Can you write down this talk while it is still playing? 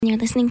You're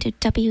listening to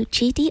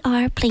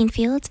WGDR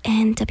Plainfield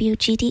and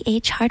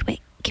WGDH Hardwick,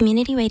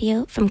 community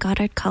radio from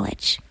Goddard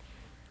College.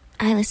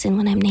 I listen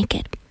when I'm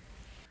naked.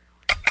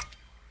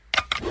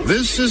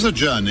 This is a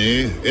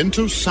journey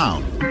into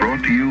sound.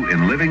 Brought to you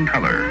in living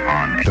color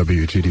on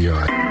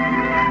WGDR.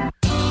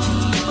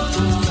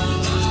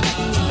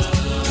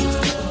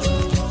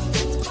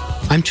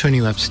 I'm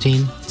Tonio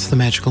Epstein. It's the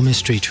Magical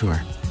Mystery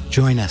Tour.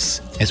 Join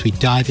us as we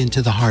dive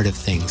into the heart of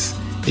things,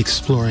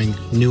 exploring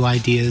new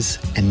ideas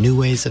and new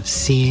ways of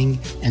seeing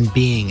and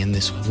being in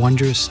this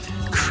wondrous,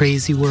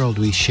 crazy world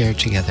we share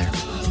together.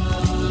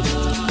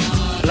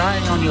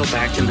 Lying on your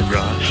back in the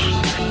grass,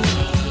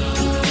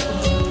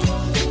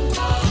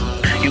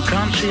 you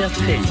can't see a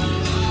thing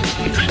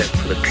except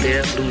for the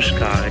clear blue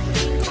sky,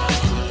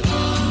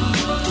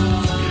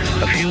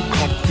 a few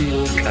cotton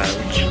wool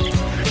clouds,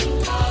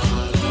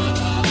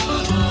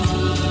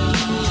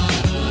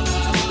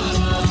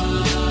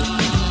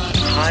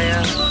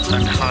 higher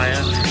and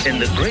higher in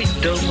the great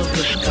dome of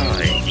the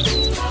sky,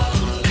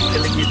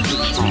 filling it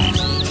with song.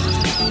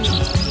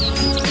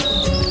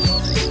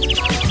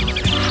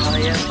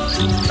 Higher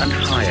and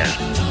higher,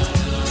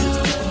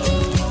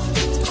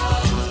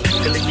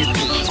 filling it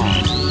with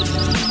song.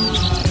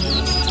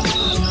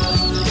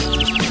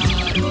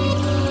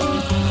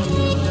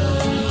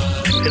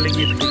 Filling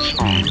it with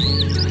song.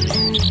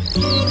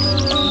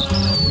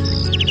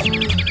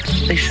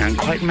 They sound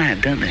quite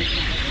mad, don't they?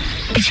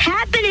 It's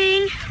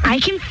happening. I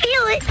can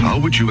feel it. How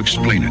would you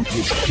explain it?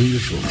 It's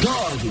beautiful.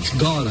 God, it's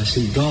God. I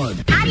see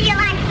God. How do you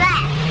like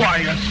that?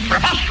 Why, it's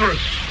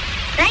preposterous.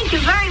 Thank you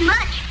very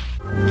much.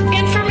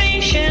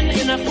 Information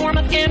in the form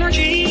of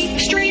energy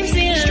streams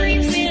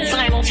in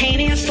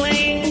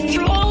simultaneously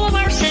through all of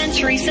our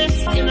sensory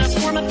systems in the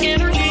form of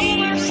energy,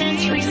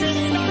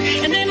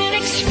 and then it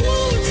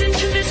explodes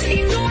into this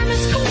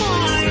enormous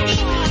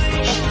collage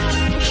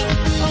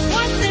of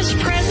what this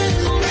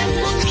present moment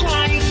looks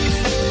like,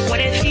 what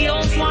it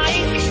feels like,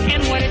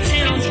 and what it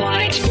sounds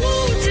like. It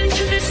explodes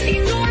into this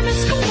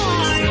enormous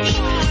collage,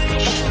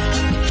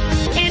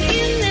 and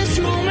in this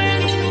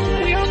moment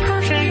we are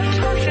perfect.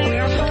 We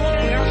are whole,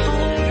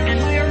 and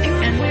we are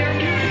doomed.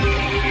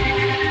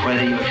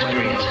 Whether you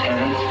experience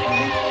heaven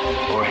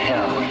or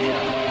hell,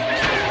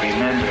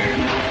 remember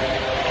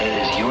that it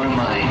is your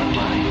mind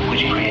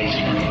which creates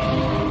them.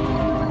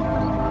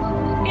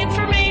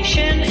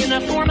 Information in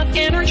the form of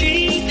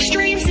energy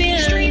streams in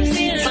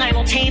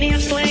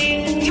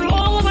simultaneously through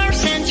all of our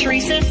sensory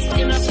systems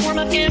in the form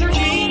of energy,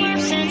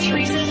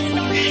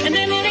 and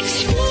then it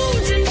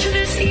explodes into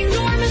this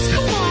enormous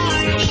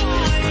collage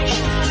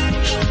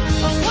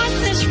of what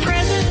this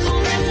present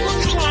moment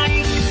looks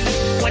like,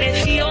 what it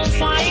feels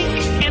like,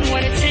 and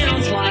what it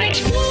sounds like. It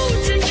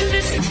explodes into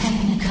this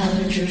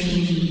Technicolor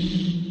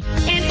dream.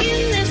 And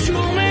in this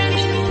moment,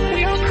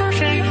 we are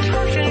perfect.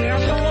 We are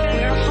whole,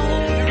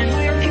 and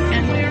we are doomed.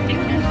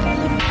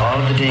 All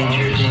the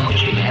dangers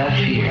which you have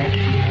feared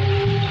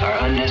are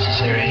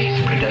unnecessary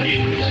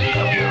productions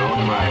of your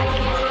own mind.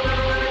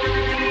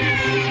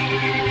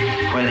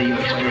 Whether you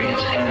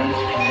experience heaven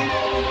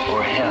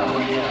or hell,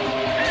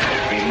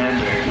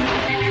 remember,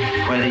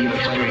 whether you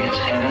experience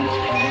heaven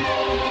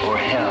or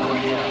hell,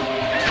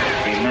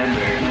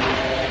 remember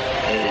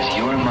that it is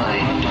your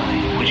mind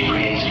which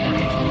creates them.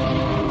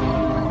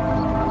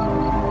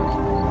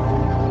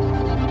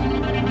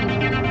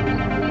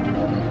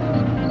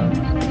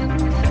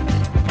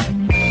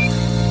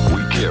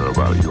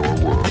 About your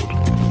world.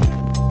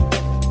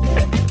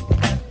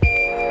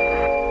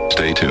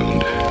 Stay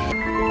tuned.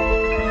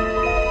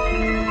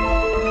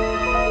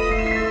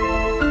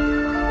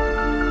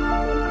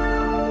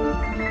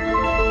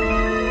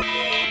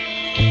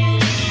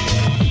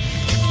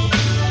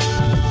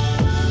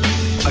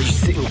 Are you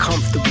sitting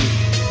comfortably?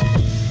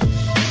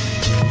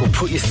 Well,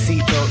 put your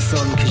seatbelts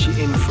on, cause you're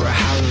in for a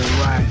harrowing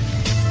ride.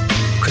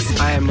 Cause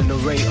I am the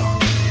narrator,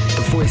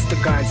 the voice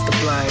that guides the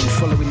blind,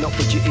 following not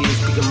with your ears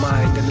but your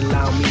mind, and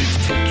allow me to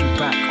take you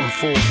back on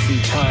forth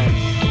through time,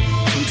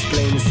 to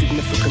explain the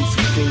significance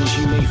of things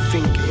you may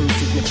think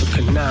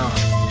insignificant now,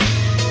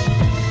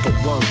 but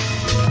won't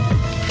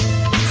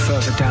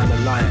further down the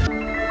line.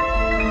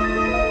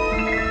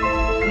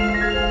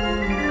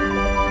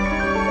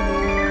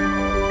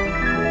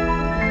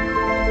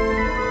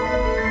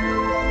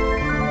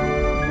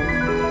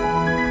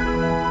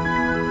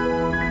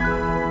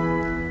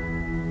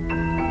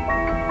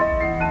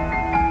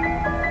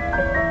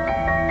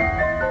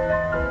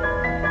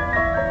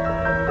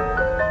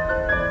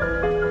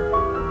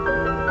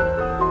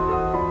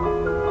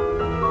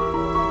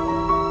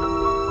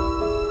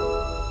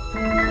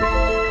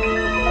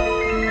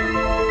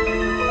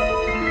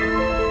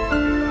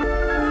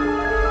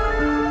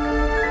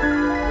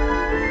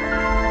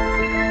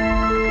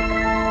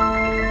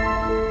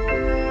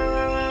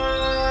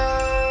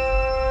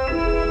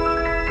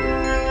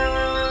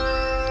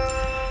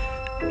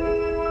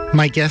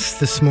 My guest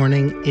this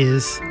morning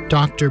is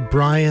Dr.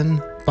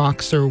 Brian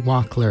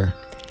Boxer-Wackler.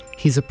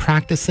 He's a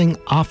practicing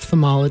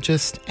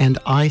ophthalmologist and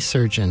eye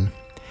surgeon,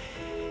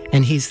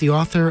 and he's the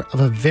author of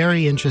a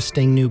very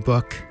interesting new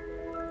book,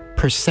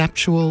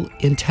 Perceptual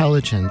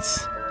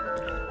Intelligence,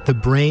 the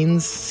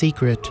brain's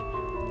secret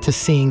to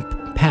seeing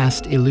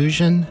past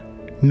illusion,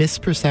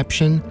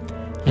 misperception,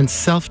 and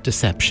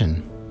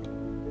self-deception.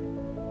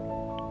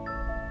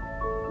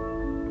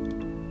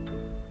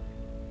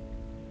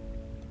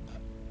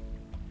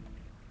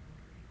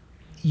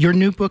 Your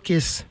new book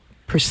is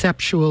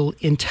Perceptual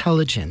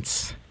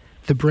Intelligence,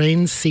 the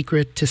brain's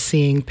secret to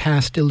seeing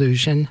past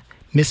illusion,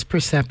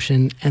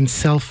 misperception, and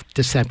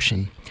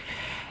self-deception.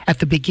 At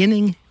the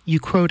beginning, you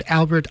quote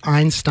Albert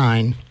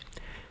Einstein,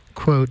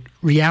 quote,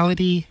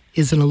 "Reality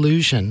is an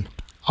illusion,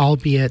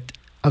 albeit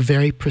a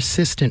very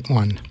persistent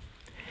one."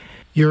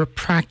 You're a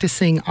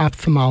practicing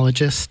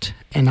ophthalmologist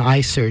and eye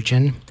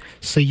surgeon,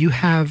 so you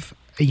have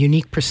a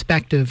unique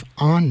perspective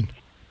on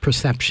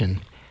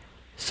perception.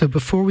 So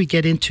before we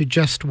get into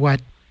just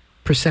what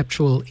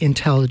perceptual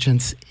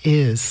intelligence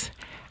is,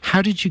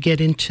 how did you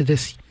get into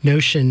this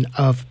notion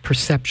of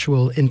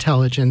perceptual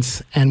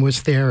intelligence, and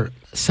was there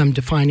some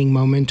defining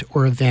moment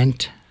or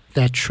event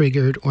that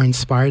triggered or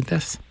inspired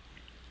this?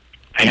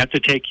 I have to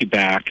take you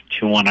back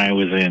to when I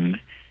was in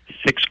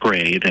 6th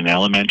grade in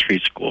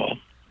elementary school,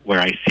 where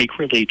I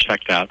secretly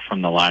checked out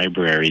from the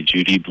library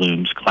Judy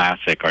Blume's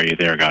classic, Are You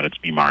There, God? It's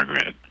Me,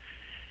 Margaret.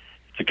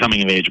 It's a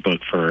coming-of-age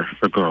book for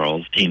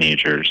girls,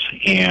 teenagers,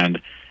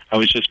 and I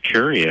was just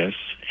curious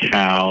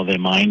how the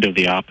mind of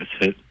the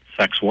opposite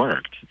sex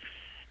worked.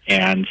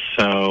 And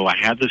so I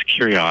had this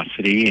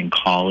curiosity in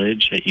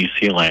college at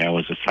UCLA. I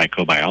was a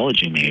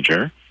psychobiology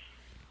major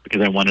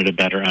because I wanted to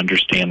better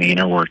understand the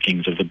inner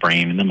workings of the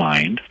brain and the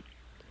mind.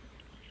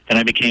 Then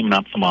I became an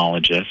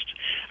ophthalmologist.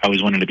 I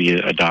always wanted to be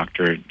a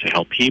doctor to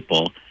help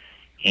people.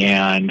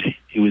 And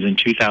it was in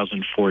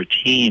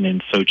 2014 in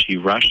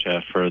Sochi,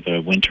 Russia, for the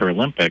Winter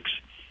Olympics,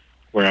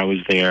 where I was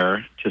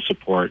there to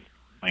support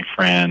my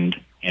friend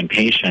and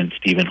patient,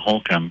 Stephen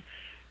Holcomb,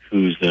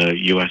 who's the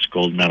U.S.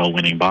 gold medal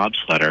winning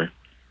bobsledder.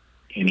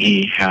 And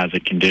he has a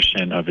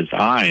condition of his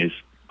eyes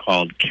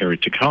called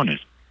keratoconus,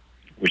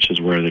 which is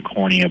where the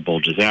cornea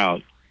bulges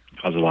out,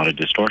 causes a lot of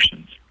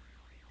distortions.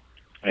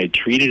 I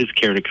treated his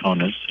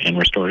keratoconus and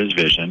restored his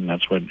vision.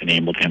 That's what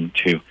enabled him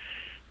to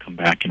come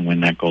back and win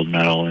that gold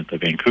medal at the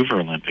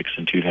Vancouver Olympics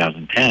in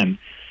 2010.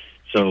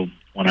 So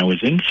when I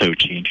was in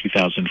Sochi in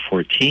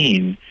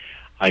 2014,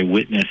 I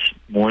witnessed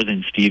more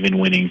than Stephen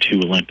winning 2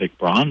 Olympic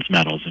bronze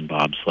medals in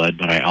bobsled,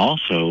 but I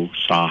also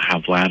saw how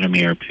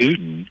Vladimir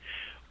Putin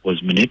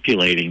was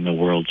manipulating the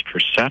world's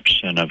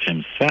perception of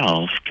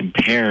himself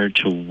compared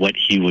to what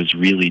he was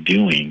really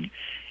doing.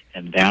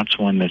 And that's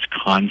when this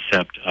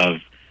concept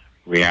of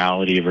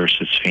reality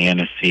versus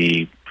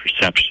fantasy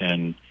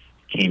perception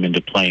came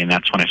into play, and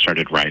that's when I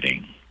started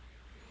writing.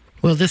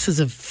 Well, this is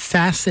a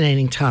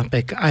fascinating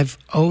topic. I've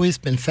always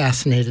been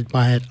fascinated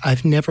by it.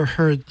 I've never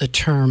heard the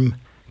term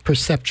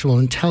perceptual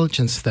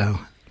intelligence, though.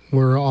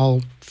 We're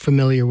all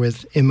familiar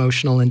with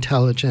emotional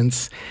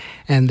intelligence,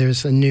 and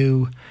there's a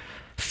new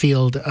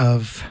field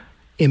of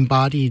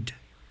embodied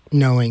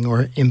knowing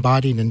or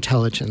embodied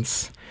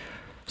intelligence.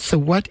 So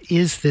what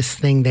is this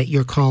thing that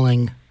you're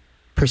calling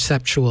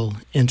perceptual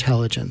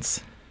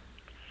intelligence?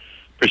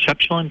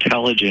 Perceptual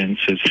intelligence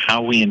is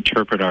how we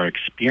interpret our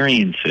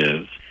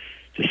experiences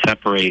to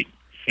separate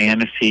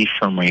fantasy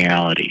from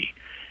reality.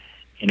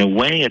 In a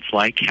way, it's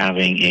like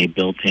having a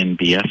built-in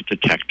BS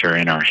detector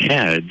in our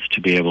heads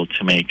to be able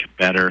to make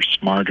better,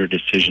 smarter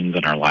decisions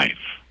in our life.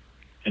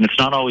 And it's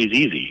not always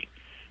easy,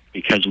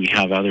 because we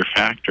have other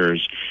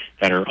factors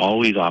that are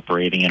always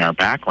operating in our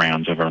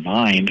backgrounds of our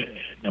mind.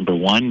 Number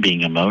one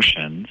being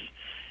emotions,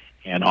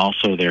 and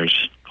also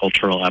there's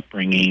cultural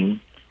upbringing,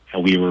 how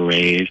we were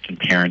raised and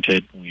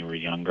parented when we were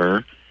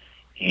younger,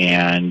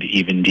 and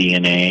even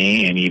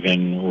DNA and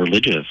even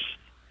religious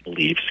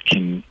beliefs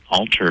can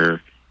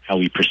alter how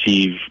we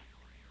perceive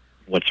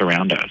what's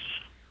around us.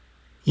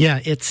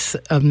 Yeah, it's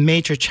a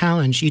major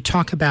challenge. You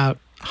talk about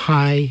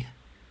high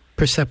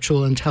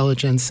perceptual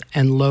intelligence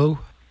and low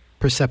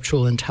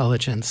perceptual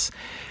intelligence.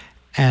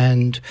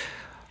 And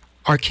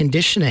our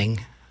conditioning,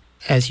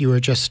 as you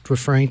were just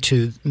referring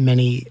to,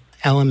 many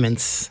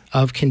elements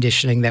of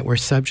conditioning that we're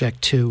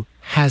subject to,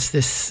 has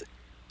this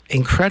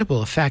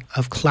incredible effect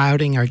of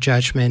clouding our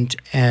judgment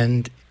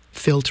and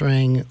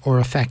filtering or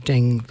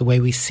affecting the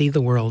way we see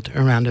the world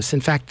around us.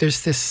 In fact,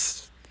 there's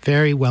this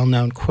very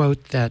well-known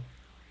quote that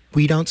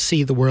we don't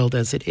see the world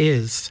as it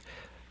is,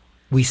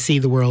 we see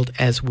the world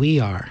as we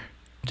are.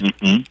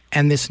 Mm-hmm.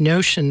 And this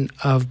notion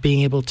of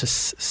being able to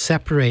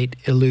separate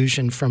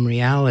illusion from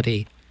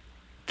reality,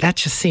 that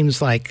just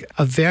seems like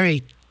a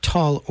very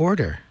tall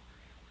order.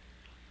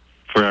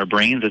 For our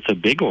brains, it's a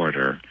big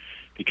order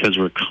because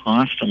we're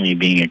constantly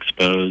being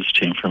exposed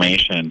to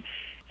information,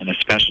 and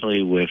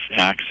especially with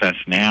access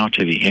now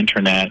to the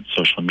internet,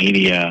 social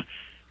media,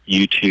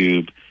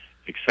 YouTube,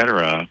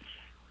 etc.,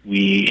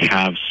 we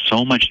have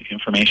so much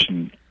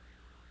information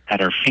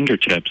at our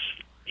fingertips.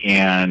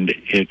 And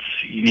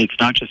it's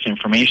not just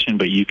information,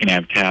 but you can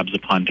have tabs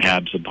upon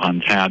tabs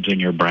upon tabs in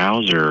your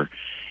browser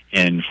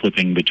and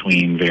flipping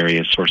between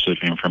various sources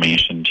of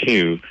information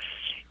too.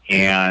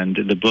 And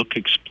the book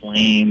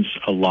explains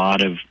a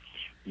lot of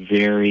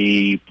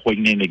very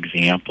poignant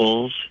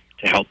examples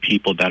to help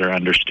people better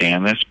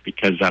understand this,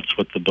 because that's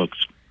what the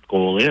book's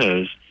goal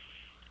is.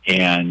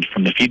 And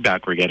from the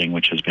feedback we're getting,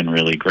 which has been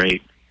really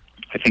great,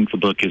 I think the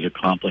book is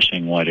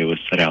accomplishing what it was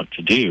set out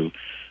to do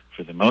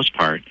for the most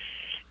part.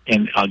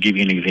 And I'll give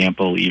you an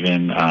example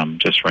even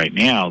just right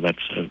now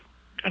that's a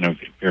kind of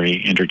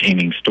very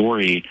entertaining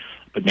story,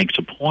 but makes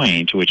a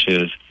point, which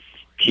is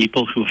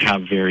people who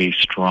have very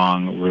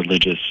strong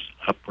religious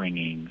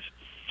upbringings,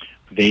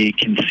 they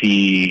can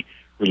see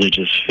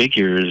religious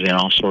figures in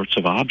all sorts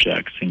of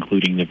objects,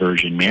 including the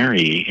Virgin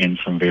Mary, in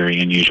some very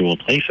unusual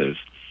places.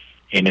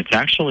 And it's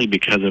actually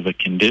because of a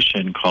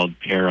condition called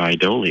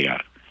pareidolia.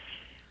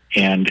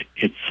 And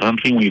it's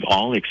something we've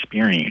all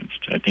experienced.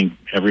 I think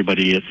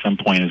everybody at some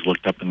point has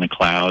looked up in the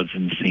clouds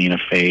and seen a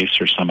face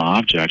or some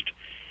object,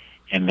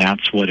 and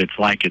that's what it's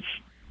like. It's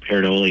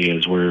pareidolia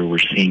is where we're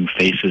seeing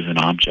faces and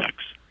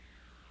objects.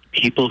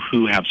 People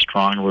who have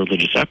strong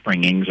religious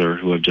upbringings or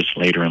who have just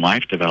later in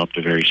life developed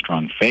a very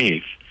strong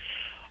faith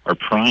are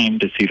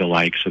primed to see the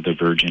likes of the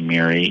Virgin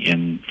Mary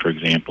in, for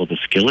example, the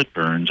skillet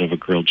burns of a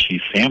grilled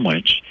cheese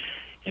sandwich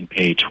and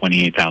pay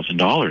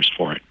 $28,000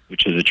 for it,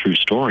 which is a true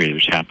story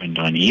which happened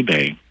on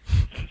eBay.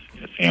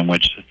 A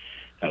sandwich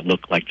that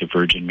looked like the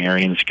Virgin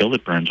Mary in the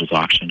skillet burns was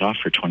auctioned off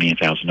for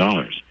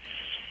 $28,000.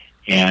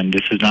 And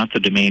this is not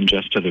the domain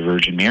just of the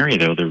Virgin Mary,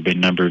 though. There have been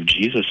a number of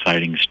Jesus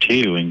sightings,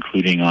 too,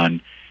 including on,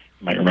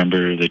 you might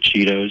remember the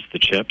Cheetos, the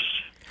chips.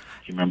 Do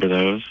you remember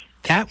those?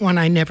 That one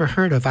I never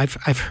heard of.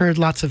 I've heard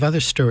lots of other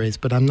stories,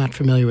 but I'm not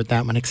familiar with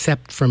that one,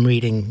 except from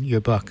reading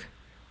your book.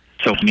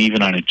 So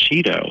even on a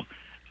Cheeto,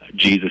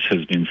 Jesus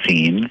has been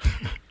seen,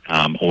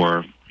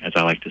 or, as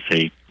I like to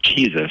say,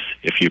 Jesus,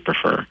 if you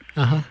prefer.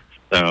 Uh-huh.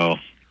 So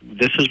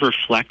this is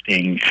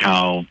reflecting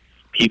how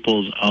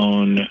people's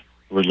own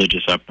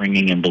religious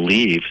upbringing and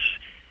beliefs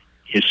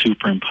is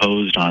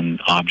superimposed on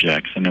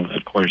objects. And,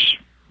 of course,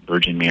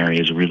 Virgin Mary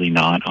is really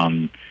not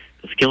on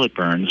the skillet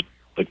burns,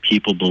 but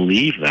people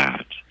believe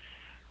that,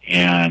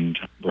 and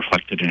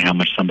reflected in how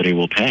much somebody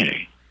will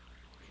pay.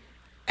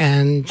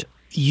 And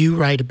you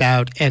write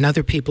about, and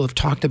other people have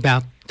talked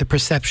about, the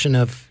perception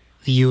of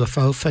the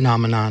UFO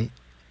phenomenon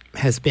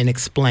has been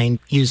explained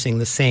using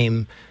the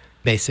same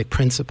basic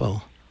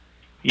principle.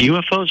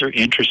 UFOs are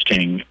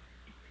interesting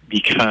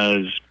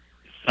because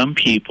some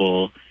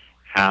people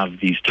have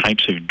these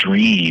types of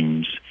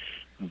dreams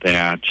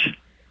that,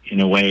 in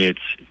a way, it's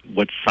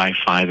what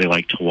sci-fi they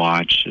like to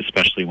watch,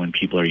 especially when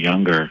people are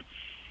younger.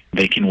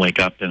 They can wake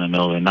up in the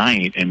middle of the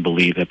night and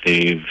believe that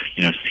they've,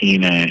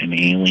 seen an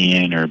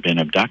alien or been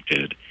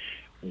abducted,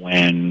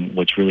 when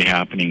what's really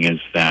happening is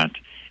that,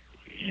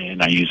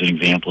 and I use an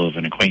example of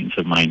an acquaintance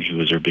of mine who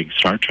was a big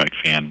Star Trek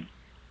fan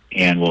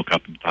and woke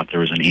up and thought there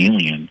was an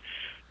alien,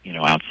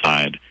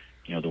 outside,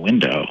 the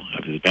window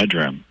of his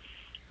bedroom.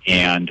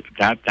 And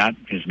that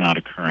is not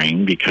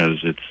occurring because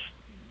it's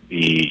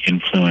the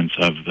influence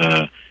of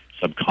the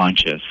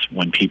subconscious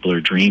when people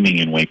are dreaming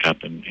and wake up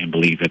and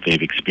believe that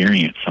they've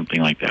experienced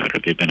something like that or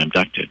they've been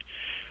abducted.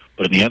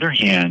 But on the other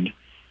hand,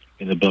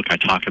 in the book, I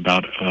talk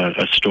about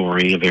a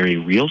story, a very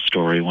real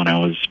story, when I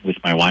was with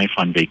my wife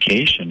on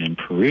vacation in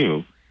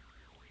Peru,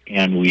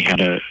 and we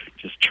had a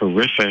just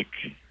terrific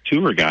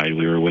tour guide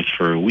we were with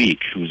for a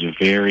week, who was a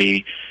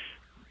very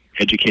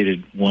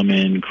educated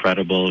woman,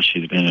 credible.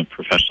 She's been a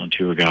professional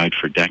tour guide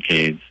for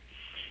decades,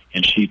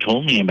 and she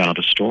told me about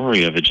a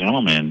story of a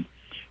gentleman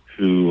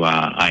who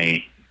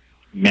I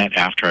met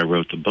after I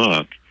wrote the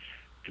book,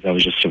 because I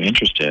was just so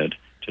interested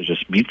to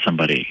just meet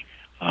somebody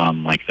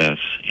like this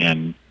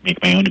and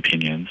make my own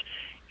opinions.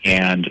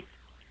 And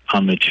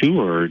on the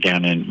tour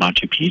down in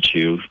Machu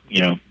Picchu,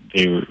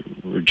 they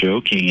were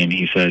joking, and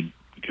he said,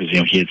 because,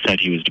 he had said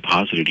he was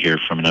deposited here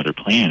from another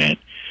planet,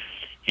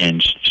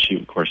 and she,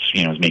 of course,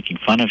 was making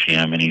fun of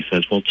him, and he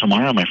says, well,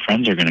 tomorrow my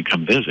friends are going to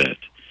come visit.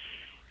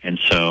 And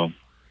so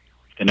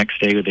the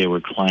next day they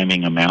were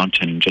climbing a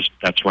mountain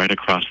that's right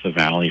across the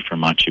valley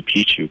from Machu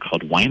Picchu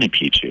called Huayna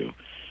Picchu.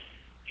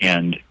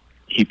 And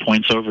he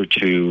points over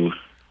to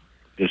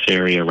this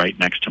area right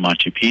next to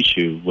Machu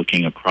Picchu,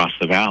 looking across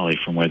the valley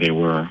from where they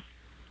were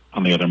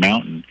on the other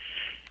mountain,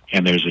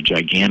 and there's a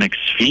gigantic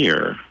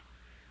sphere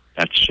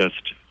that's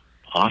just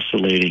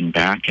oscillating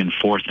back and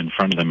forth in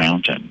front of the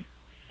mountain.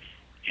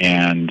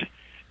 And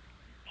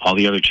all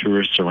the other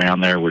tourists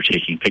around there were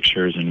taking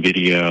pictures and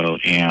video,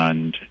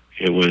 and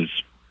it was,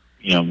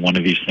 one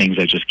of these things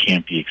that just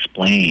can't be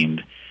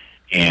explained.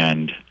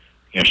 And,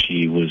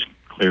 she was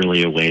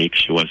clearly awake.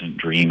 She wasn't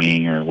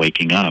dreaming or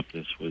waking up.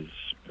 This was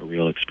a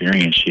real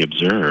experience she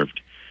observed.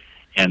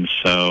 And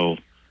so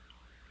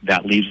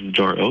that leaves the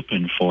door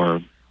open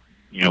for,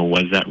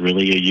 was that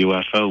really a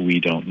UFO? We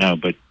don't know.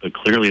 But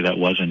clearly that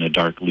wasn't a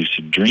dark,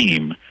 lucid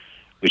dream,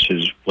 which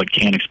is what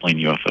can explain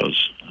UFOs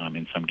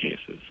in some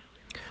cases.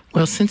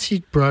 Well, since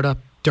you brought up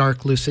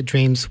dark, lucid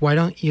dreams, why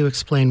don't you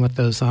explain what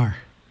those are?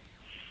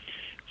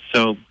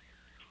 So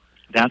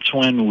that's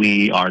when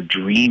we are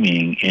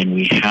dreaming and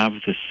we have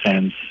the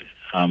sense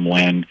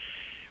when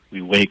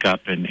we wake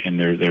up and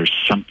there's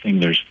something,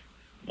 there's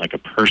like a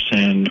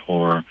person,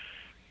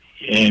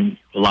 and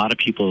a lot of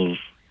people have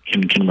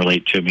can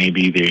relate to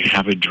maybe they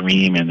have a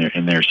dream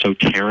and they're so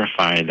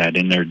terrified that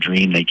in their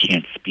dream they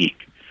can't speak.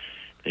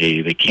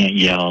 They can't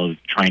yell,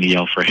 trying to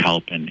yell for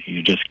help, and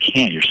you just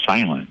can't. You're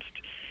silenced.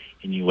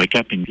 And you wake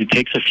up, and it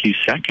takes a few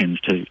seconds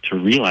to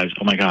realize,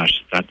 oh my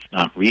gosh, that's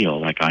not real.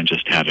 Like I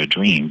just had a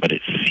dream, but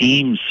it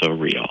seems so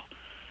real.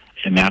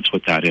 And that's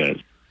what that is.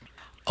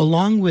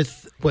 Along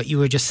with what you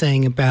were just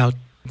saying about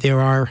there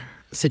are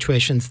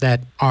situations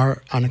that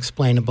are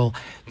unexplainable,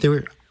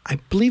 I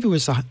believe it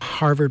was a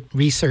Harvard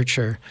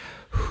researcher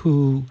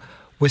who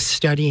was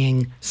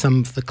studying some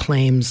of the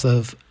claims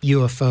of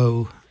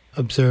UFO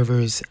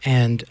observers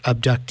and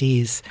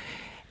abductees.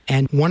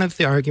 And one of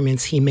the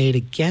arguments he made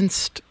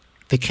against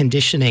the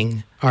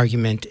conditioning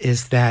argument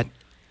is that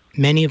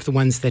many of the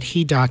ones that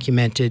he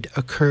documented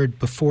occurred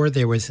before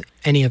there was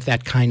any of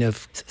that kind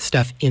of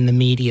stuff in the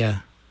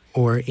media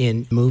or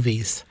in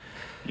movies.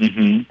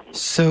 Mm-hmm.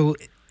 So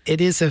it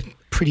is a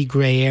pretty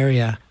gray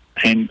area.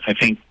 And I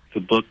think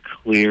the book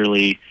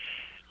clearly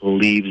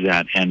leaves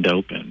that end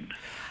open.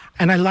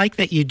 And I like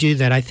that you do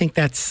that. I think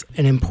that's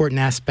an important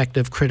aspect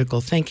of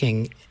critical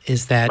thinking,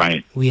 is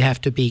that we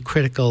have to be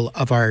critical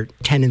of our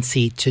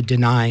tendency to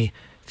deny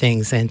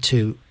things and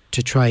to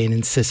try and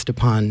insist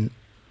upon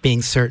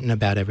being certain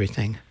about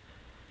everything.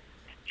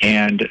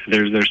 And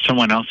there's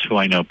someone else who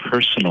I know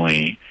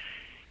personally,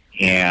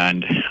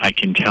 and I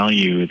can tell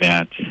you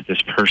that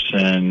this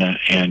person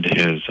and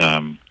his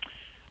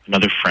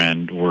another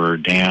friend were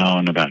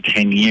down about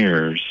 10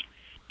 years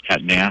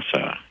at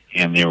NASA,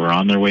 and they were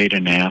on their way to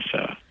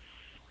NASA.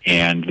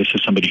 And this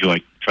is somebody who I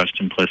trust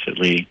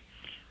implicitly,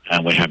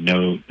 would have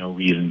no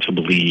reason to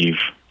believe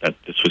that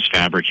this was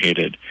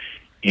fabricated.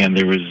 And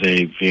there was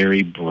a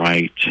very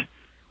bright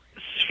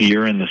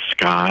sphere in the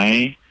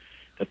sky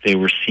that they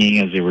were seeing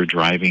as they were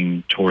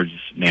driving towards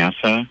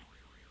NASA.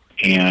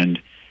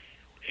 And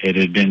it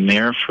had been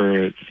there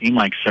for, it seemed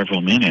like,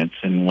 several minutes.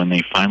 And when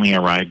they finally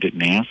arrived at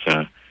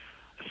NASA,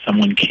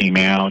 someone came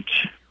out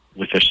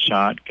with a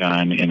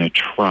shotgun in a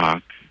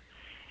truck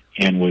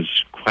and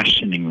was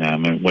questioning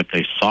them and what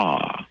they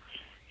saw.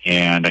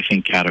 And I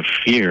think out of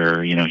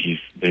fear,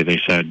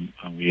 they said,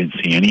 we didn't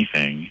see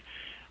anything,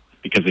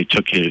 because they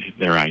took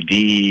their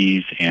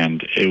IDs,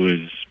 and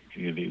it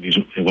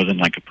wasn't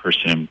like a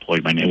person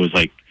employed by, it was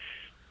like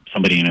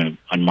somebody in an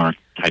unmarked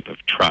type of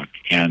truck.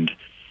 And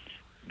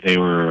they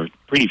were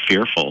pretty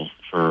fearful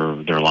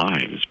for their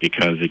lives,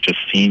 because it just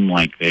seemed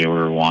like they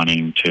were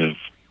wanting to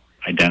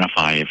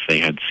identify if they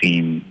had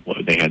seen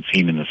what they had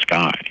seen in the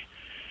sky.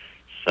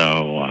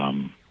 So,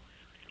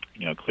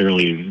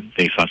 clearly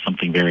they saw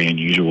something very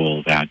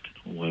unusual that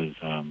was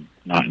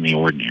not in the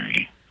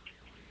ordinary.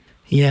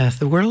 Yeah,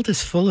 the world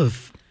is full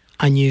of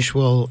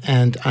unusual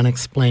and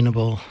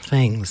unexplainable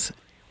things.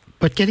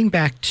 But getting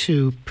back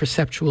to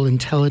perceptual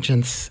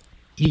intelligence,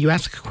 you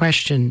ask a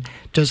question,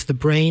 does the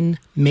brain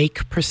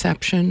make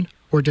perception,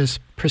 or does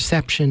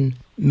perception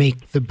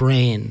make the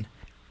brain?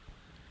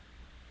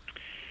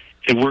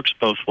 It works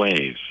both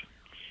ways,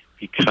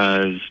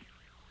 because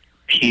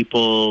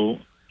people,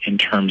 in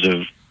terms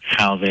of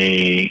how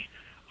they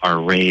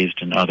are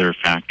raised and other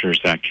factors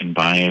that can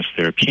bias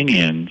their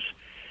opinions,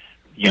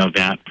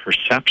 that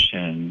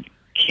perception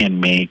can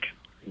make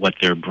what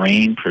their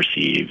brain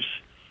perceives.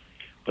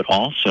 But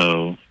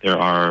also there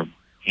are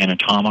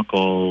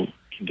anatomical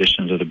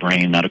conditions of the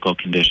brain, medical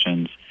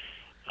conditions,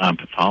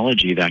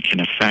 pathology that can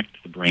affect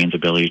the brain's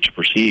ability to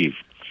perceive.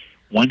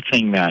 One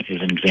thing that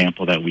is an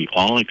example that we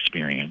all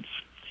experience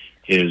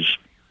is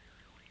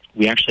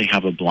we actually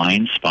have a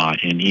blind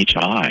spot in each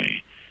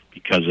eye,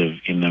 because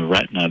in the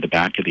retina, the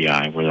back of the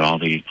eye, where all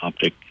the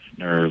optic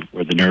nerve,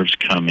 where the nerves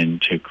come in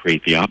to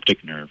create the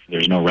optic nerve,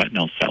 there's no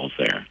retinal cells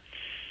there.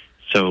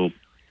 So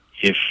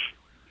if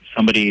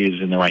somebody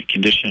is in the right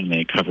condition,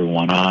 they cover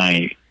one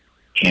eye,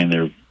 and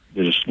there's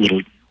this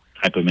little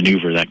type of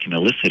maneuver that can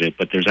elicit it,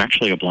 but there's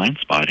actually a blind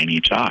spot in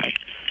each eye.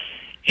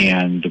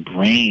 And the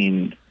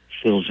brain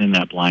fills in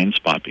that blind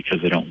spot because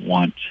it doesn't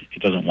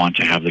want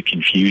to have the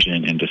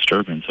confusion and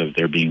disturbance of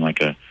there being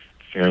like a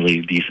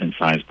fairly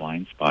decent-sized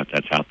blind spot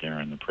that's out there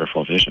in the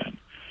peripheral vision.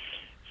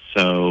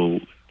 So,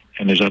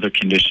 and there's other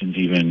conditions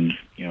even,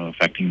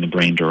 affecting the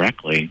brain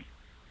directly,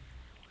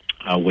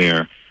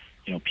 where,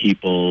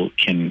 people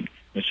can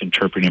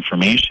misinterpret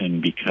information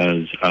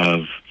because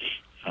of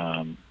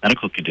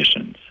medical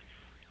conditions.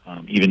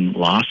 Even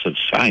loss of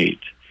sight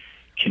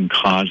can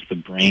cause the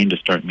brain to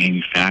start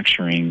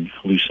manufacturing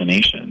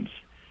hallucinations.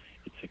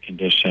 It's a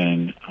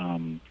condition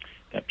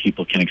that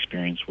people can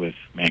experience with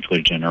macular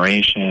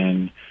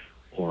degeneration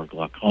or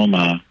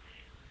glaucoma,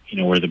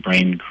 where the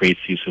brain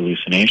creates these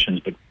hallucinations,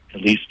 but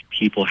at least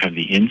people have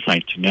the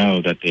insight to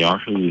know that they are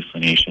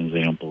hallucinations,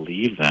 they don't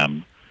believe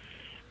them,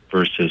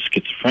 versus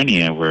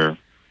schizophrenia, where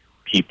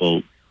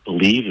people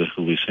believe the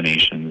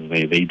hallucinations,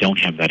 they don't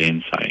have that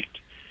insight.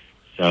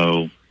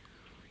 So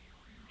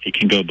it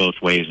can go both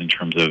ways in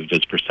terms of,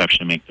 does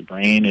perception make the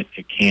brain? It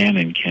can,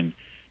 and can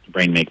the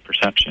brain make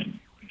perception?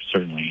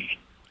 Certainly,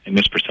 and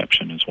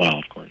misperception as well,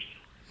 of course.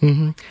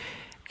 Mm-hmm.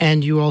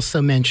 And you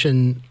also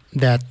mentioned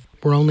that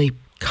we're only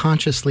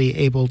consciously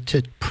able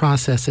to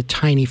process a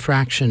tiny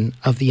fraction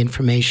of the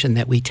information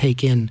that we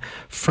take in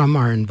from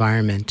our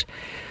environment.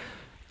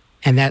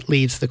 And that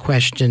leaves the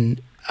question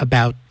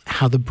about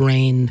how the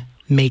brain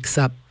makes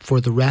up for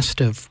the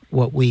rest of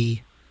what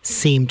we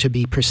seem to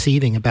be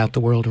perceiving about the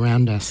world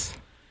around us.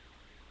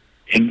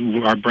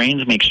 And our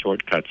brains make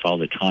shortcuts all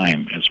the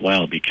time as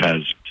well,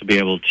 because to be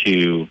able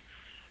to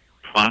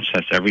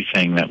process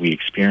everything that we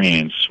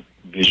experience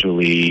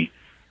visually,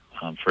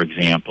 for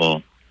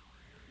example,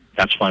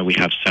 that's why we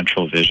have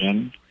central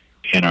vision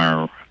in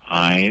our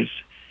eyes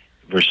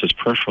versus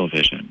peripheral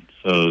vision.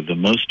 So the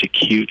most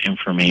acute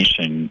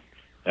information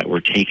that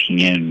we're taking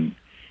in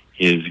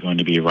is going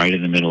to be right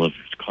in the middle of,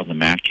 it's called the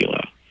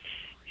macula.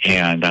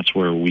 And that's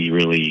where we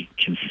really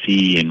can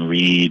see and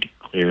read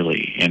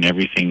clearly. And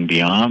everything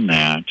beyond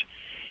that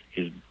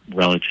is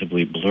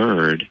relatively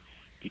blurred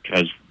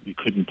because we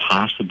couldn't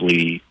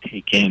possibly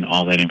take in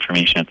all that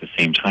information at the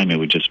same time. It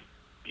would just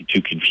be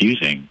too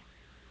confusing.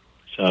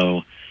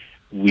 So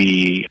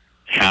we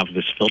have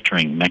this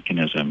filtering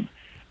mechanism,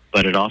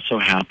 but it also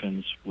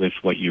happens with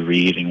what you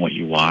read and what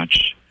you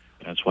watch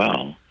as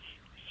well.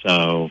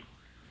 So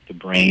the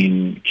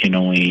brain can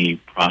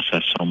only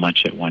process so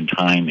much at one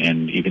time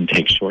and even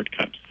take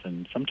shortcuts.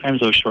 And sometimes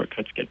those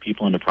shortcuts get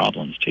people into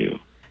problems too.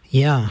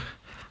 Yeah.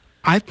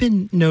 I've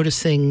been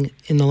noticing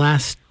in the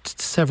last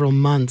several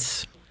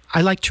months,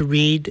 I like to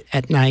read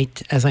at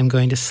night as I'm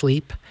going to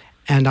sleep.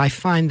 And I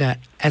find that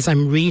as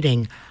I'm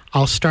reading,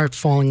 I'll start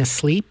falling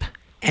asleep.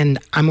 And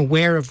I'm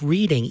aware of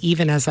reading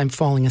even as I'm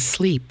falling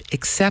asleep,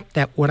 except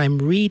that what I'm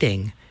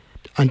reading,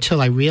 until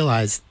I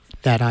realize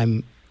that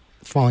I'm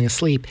falling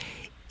asleep,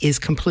 is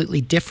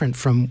completely different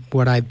from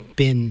what I've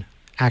been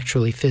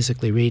actually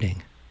physically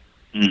reading.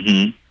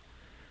 Mm-hmm.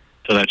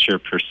 So that's your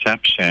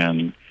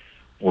perception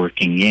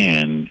working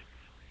in,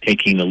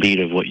 taking the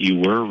lead of what you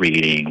were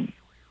reading,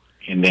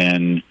 and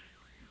then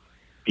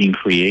being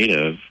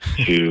creative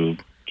to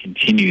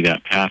continue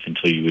that path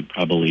until you would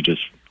probably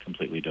just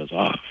completely doze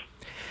off.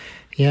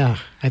 Yeah,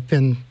 I've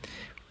been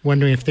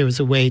wondering if there was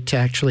a way to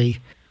actually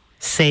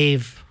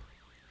save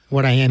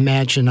what I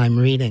imagine I'm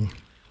reading.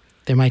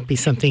 There might be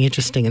something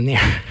interesting in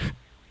there.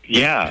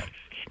 Yeah,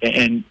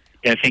 and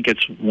I think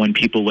it's when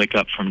people wake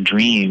up from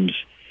dreams,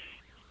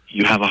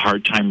 you have a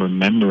hard time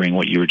remembering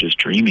what you were just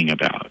dreaming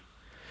about.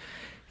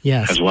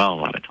 Yes. As well, a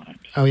lot of times.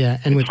 Oh, yeah.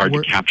 And it's hard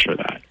to capture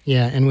that.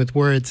 Yeah, and with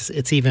words,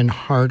 it's even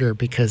harder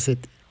because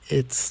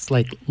it's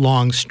like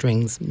long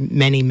strings,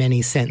 many,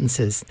 many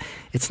sentences.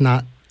 It's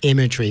not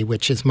imagery,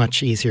 which is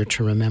much easier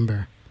to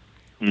remember.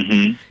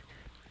 Mm-hmm.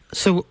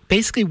 So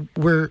basically,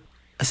 we're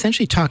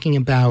essentially talking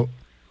about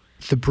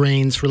the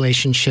brain's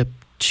relationship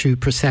to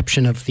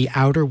perception of the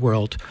outer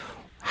world.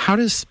 How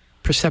does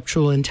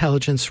perceptual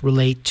intelligence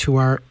relate to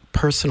our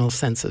personal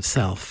sense of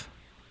self?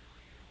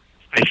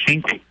 I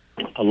think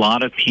a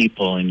lot of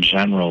people in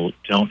general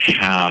don't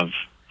have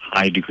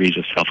high degrees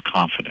of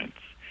self-confidence.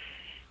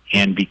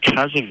 And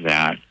because of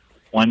that,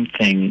 one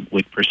thing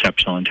with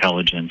perceptual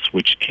intelligence,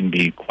 which can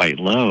be quite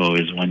low,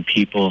 is when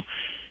people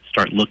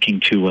start looking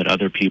to what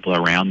other people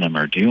around them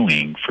are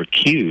doing for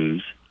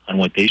cues on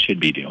what they should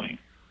be doing.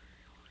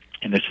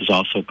 And this is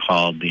also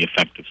called the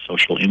effect of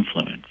social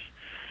influence.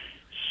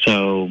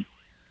 So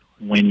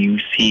when you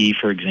see,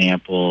 for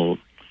example,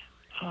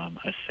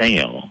 a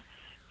sale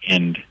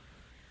and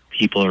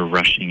people are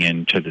rushing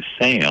into the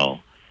sale,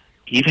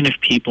 even if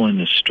people in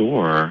the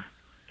store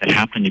that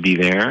happen to be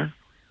there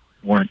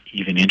weren't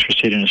even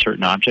interested in a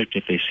certain object,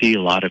 if they see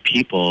a lot of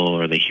people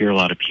or they hear a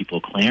lot of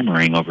people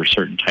clamoring over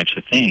certain types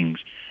of things,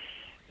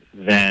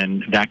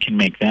 then that can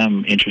make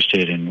them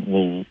interested in,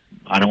 well,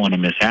 I don't want to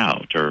miss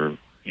out, or,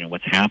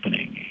 what's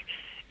happening.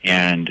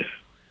 And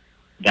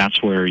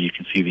that's where you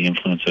can see the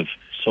influence of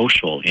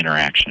social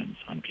interactions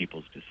on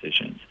people's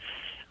decisions.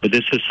 But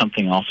this is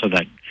something also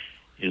that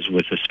is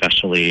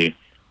especially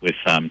with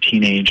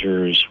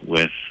teenagers,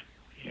 with,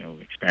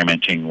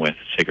 experimenting with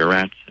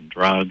cigarettes and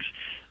drugs.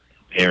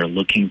 They're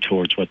looking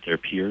towards what their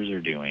peers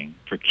are doing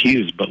for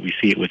cues, but we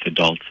see it with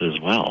adults as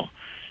well.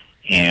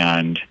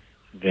 And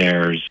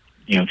there's,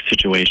 a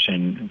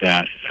situation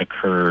that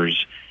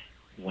occurs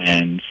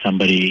when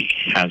somebody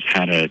has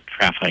had a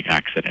traffic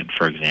accident,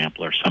 for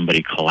example, or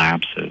somebody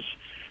collapses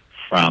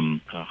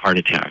from a heart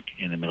attack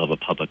in the middle of a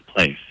public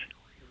place.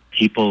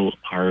 People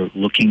are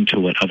looking to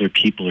what other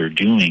people are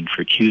doing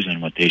for cues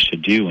on what they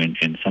should do. And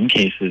in some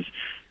cases,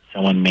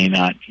 someone may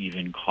not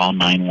even call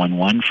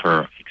 911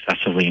 for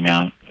excessively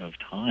amount of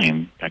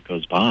time that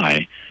goes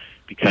by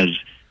because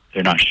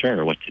they're not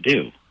sure what to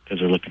do because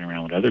they're looking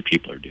around what other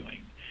people are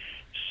doing.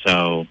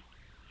 So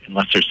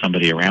unless there's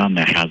somebody around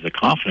that has the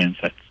confidence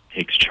that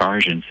takes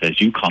charge and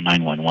says, you call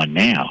 911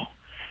 now.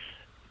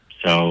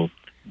 So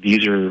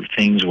these are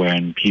things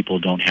when people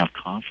don't have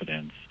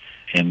confidence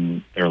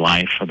in their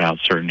life about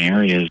certain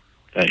areas,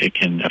 that it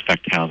can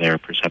affect how their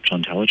perceptual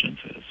intelligence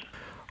is.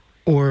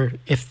 Or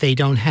if they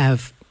don't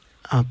have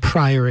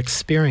prior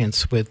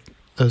experience with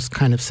those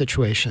kind of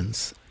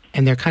situations,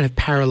 and they're kind of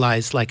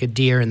paralyzed like a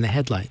deer in the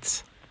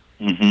headlights.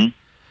 Mm-hmm.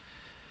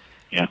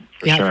 Yeah.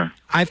 sure.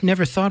 I've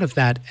never thought of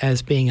that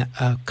as being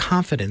a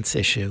confidence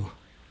issue.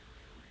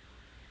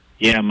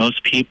 Yeah,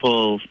 most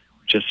people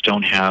just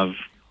don't have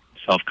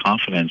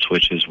self-confidence,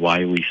 which is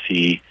why we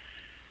see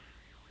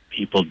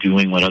people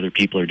doing what other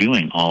people are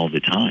doing all the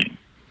time,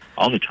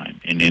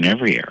 in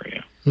every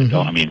area. Mm-hmm.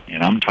 So, I mean,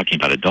 and I'm talking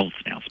about adults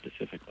now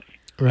specifically.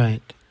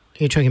 Right.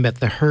 You're talking about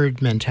the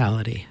herd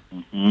mentality.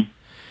 Mm-hmm.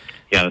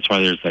 Yeah, that's why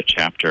there's that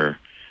chapter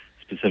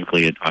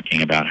specifically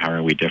talking about how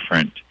are we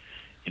different,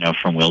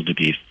 from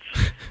wildebeests,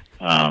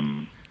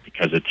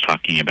 because it's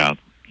talking about,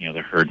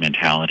 the herd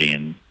mentality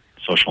and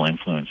social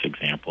influence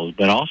examples,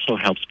 but also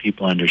helps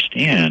people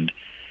understand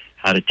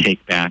how to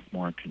take back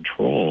more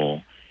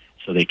control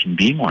so they can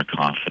be more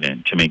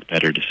confident to make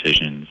better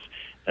decisions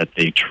that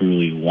they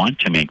truly want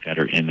to make that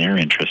are in their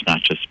interest,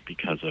 not just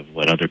because of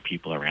what other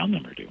people around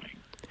them are doing.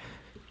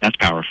 That's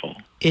powerful.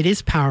 It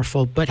is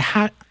powerful, but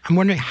I'm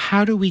wondering,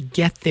 how do we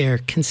get there,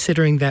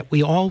 considering that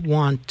we all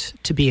want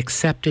to be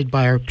accepted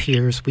by our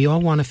peers? We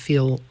all want to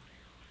feel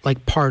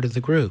like part of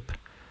the group.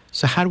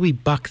 So how do we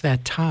buck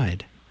that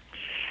tide?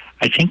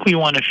 I think we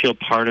want to feel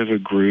part of a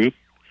group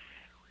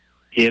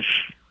if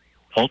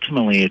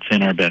ultimately it's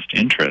in our best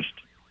interest.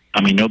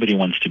 I mean, nobody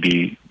wants to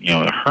be,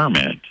 a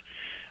hermit,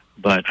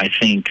 but I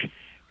think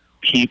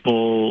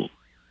people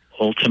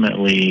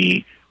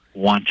ultimately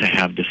want to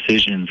have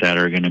decisions that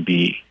are going to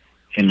be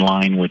in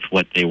line with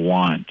what they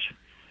want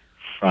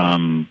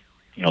from,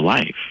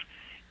 life.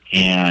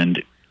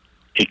 And,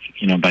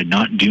 by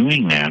not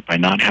doing that, by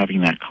not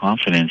having that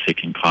confidence, it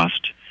can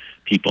cost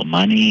people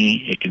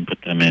money. It can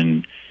put them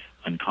in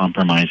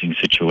uncompromising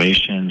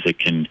situations. It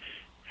can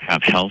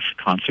have health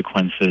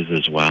consequences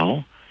as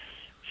well.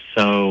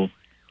 So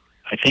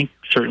I think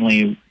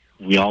certainly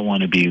we all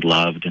want to be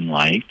loved and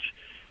liked,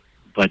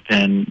 but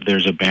then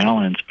there's a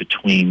balance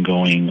between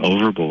going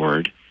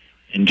overboard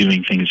and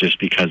doing things just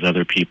because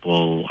other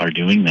people are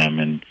doing them.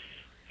 And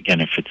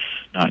again, if it's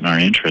not in our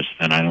interest,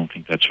 then I don't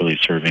think that's really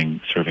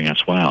serving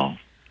us well.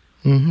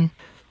 Mm-hmm.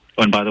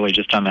 Oh, and by the way,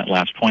 just on that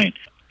last point,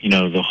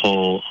 the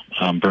whole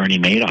Bernie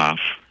Madoff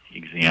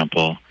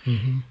example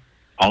mm-hmm.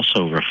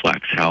 also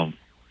reflects how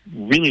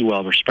really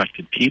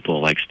well-respected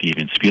people like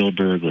Steven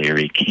Spielberg,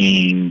 Larry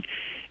King,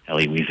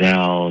 Elie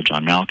Wiesel,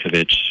 John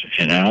Malkovich,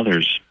 and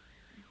others,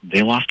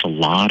 they lost a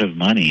lot of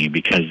money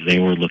because they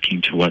were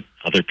looking to what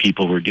other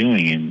people were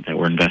doing and that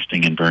were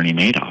investing in Bernie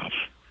Madoff.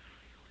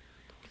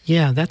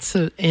 Yeah, that's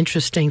an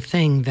interesting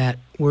thing, that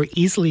we're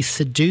easily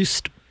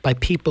seduced by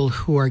people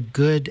who are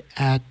good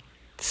at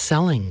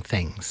selling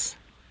things.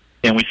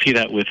 And we see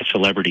that with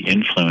celebrity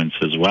influence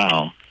as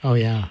well. Oh,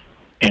 yeah.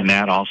 And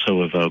that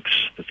also evokes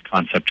this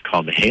concept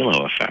called the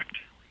halo effect.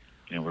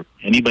 Where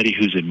anybody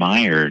who's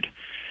admired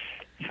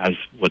has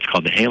what's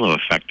called the halo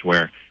effect,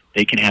 where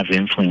they can have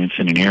influence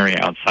in an area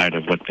outside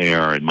of what they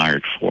are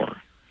admired for.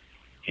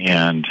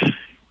 And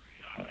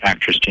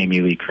actress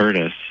Jamie Lee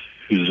Curtis,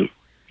 who's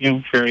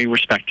a very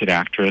respected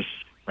actress,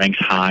 ranks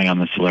high on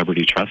the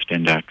Celebrity Trust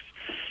Index,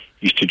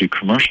 used to do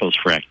commercials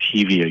for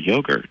Activia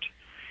yogurt.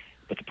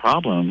 But the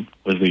problem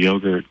was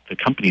the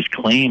company's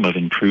claim of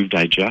improved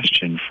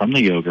digestion from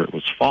the yogurt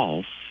was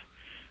false.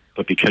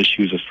 But because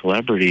she was a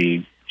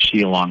celebrity,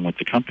 she, along with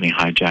the company,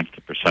 hijacked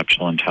the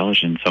perceptual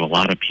intelligence of a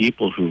lot of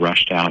people who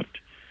rushed out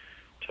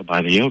to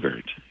buy the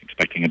yogurt,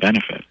 expecting a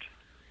benefit.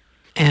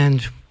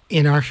 And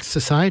in our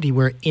society,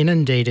 we're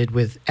inundated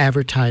with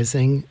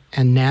advertising,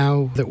 and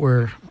now that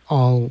we're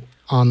all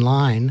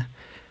online,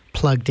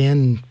 plugged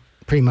in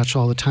pretty much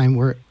all the time,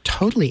 we're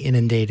totally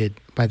inundated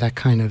by that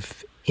kind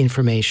of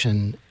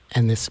information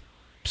and this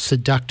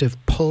seductive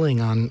pulling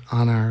on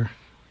our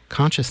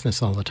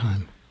consciousness all the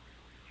time.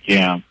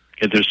 Yeah,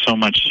 there's so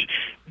much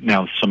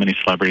now. So many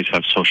celebrities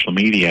have social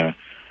media.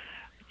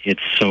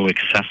 It's so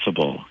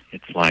accessible.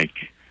 It's like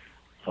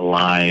a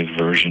live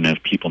version of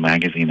People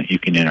magazine that you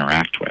can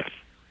interact with,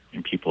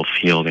 and people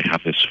feel they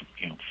have this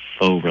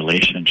faux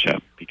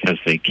relationship because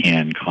they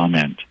can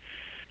comment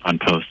on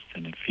posts,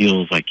 and it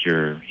feels like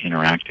you're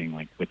interacting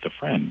like with a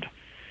friend.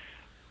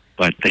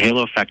 But the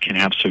halo effect can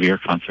have severe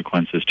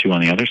consequences too on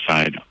the other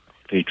side.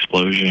 The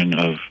explosion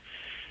of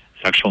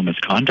sexual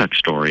misconduct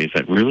stories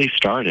that really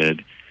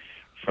started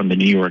from the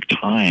New York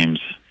Times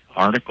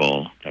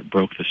article that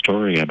broke the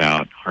story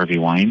about Harvey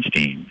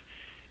Weinstein,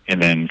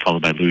 and then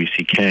followed by Louis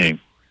C.K.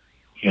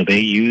 They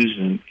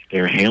use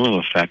their halo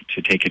effect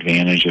to take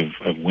advantage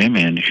of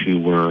women who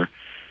were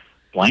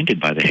blinded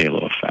by the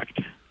halo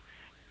effect,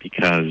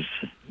 because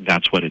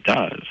that's what it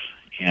does.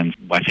 And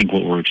I think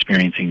what we're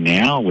experiencing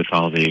now with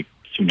all the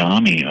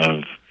tsunami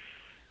of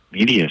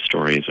media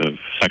stories of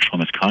sexual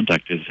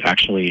misconduct is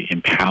actually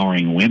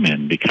empowering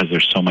women because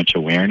there's so much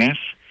awareness.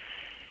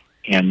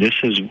 And this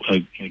is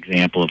an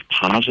example of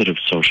positive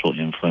social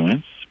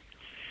influence,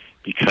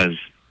 because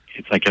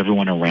it's like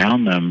everyone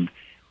around them,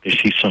 they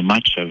see so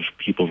much of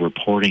people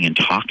reporting and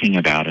talking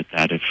about it,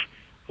 that if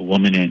a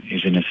woman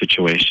is in a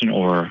situation,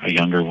 or a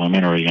younger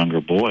woman or a younger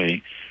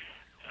boy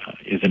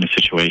is in a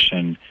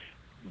situation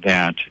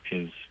that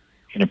is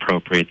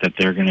inappropriate, that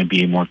they're going to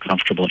be more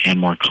comfortable and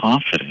more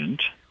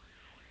confident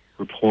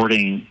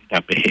reporting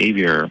that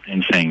behavior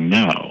and saying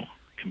no,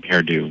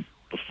 compared to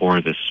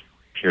before this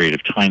period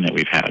of time that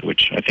we've had,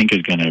 which I think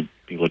is going to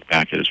be looked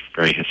back at as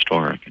very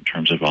historic in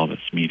terms of all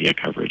this media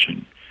coverage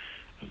and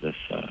of this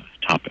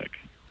topic.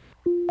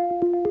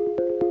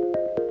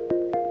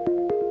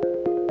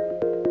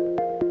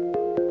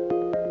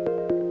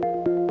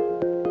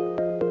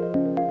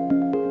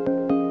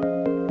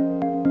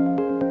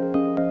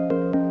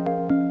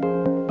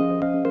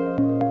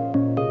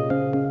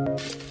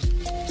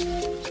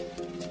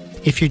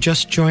 If you're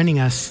just joining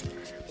us,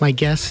 my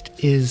guest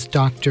is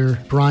Dr.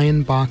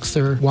 Brian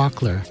Boxer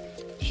Wackler.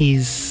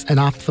 He's an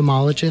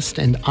ophthalmologist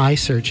and eye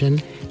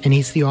surgeon, and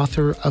he's the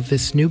author of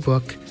this new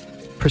book,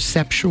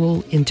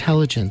 Perceptual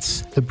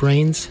Intelligence, The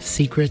Brain's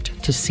Secret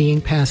to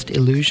Seeing Past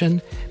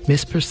Illusion,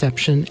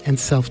 Misperception, and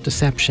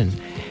Self-Deception.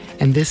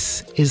 And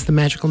this is the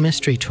Magical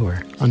Mystery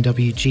Tour on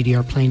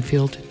WGDR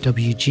Plainfield,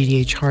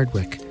 WGDH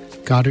Hardwick,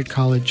 Goddard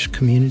College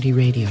Community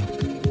Radio.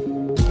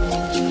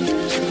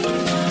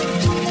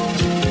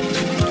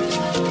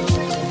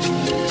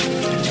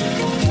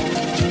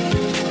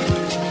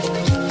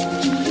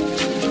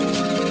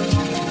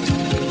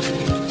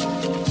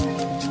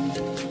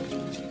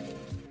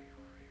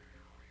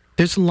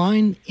 There's a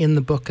line in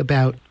the book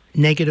about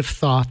negative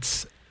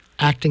thoughts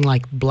acting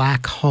like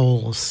black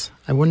holes.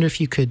 I wonder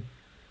if you could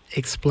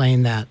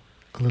explain that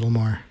a little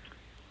more.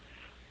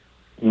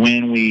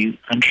 When we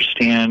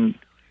understand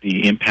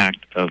the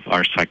impact of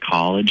our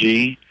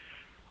psychology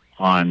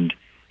on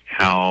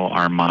how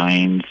our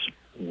minds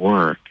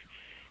work,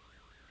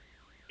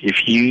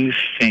 if you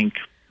think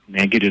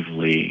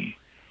negatively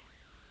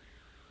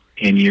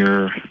and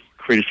you're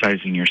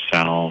criticizing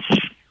yourself,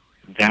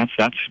 that's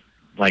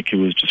like it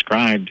was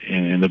described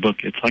in the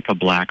book, it's like a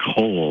black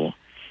hole,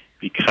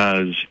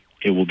 because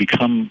it will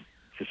become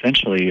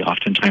essentially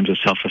oftentimes a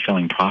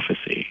self-fulfilling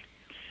prophecy.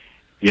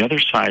 The other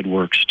side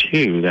works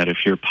too, that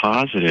if you're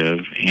positive,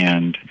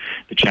 and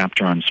the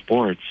chapter on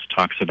sports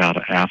talks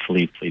about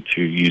athletes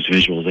who use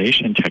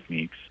visualization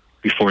techniques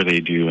before they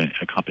do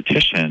a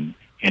competition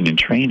and in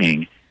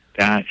training,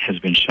 that has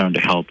been shown to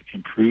help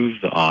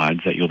improve the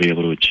odds that you'll be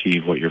able to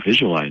achieve what you're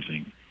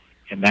visualizing.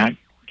 And that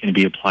can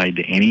be applied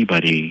to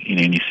anybody in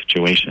any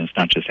situation. It's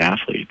not just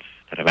athletes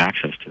that have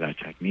access to that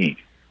technique.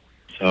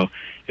 So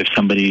if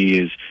somebody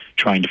is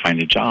trying to find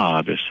a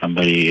job, if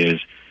somebody is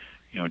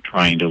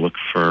trying to look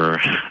for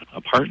a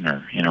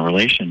partner in a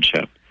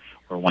relationship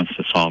or wants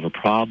to solve a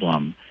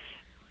problem,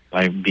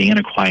 by being in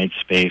a quiet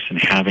space and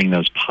having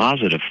those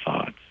positive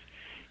thoughts,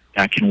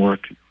 that can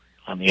work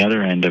on the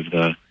other end of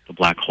the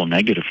black hole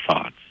negative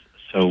thoughts.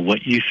 So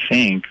what you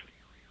think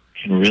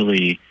can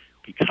really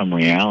become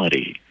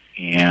reality.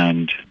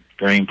 And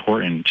very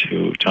important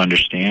to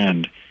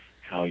understand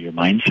how your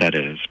mindset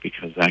is,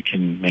 because that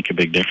can make a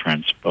big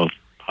difference, both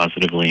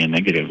positively and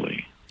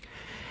negatively.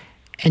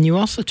 And you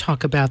also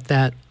talk about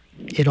that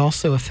it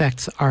also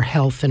affects our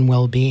health and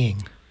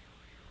well-being.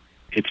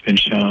 It's been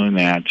shown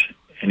that,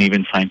 and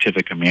even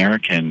Scientific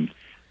American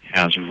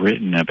has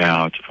written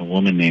about a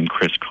woman named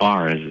Chris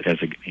Carr as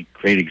a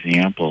great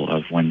example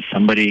of when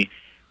somebody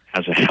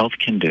has a health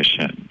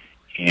condition,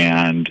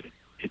 and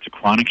it's a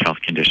chronic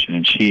health condition,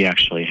 and she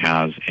actually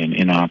has an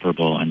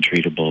inoperable,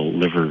 untreatable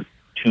liver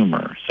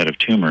tumor, set of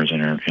tumors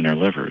in her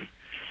liver.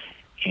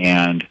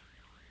 And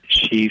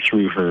she,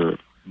 through her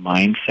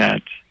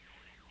mindset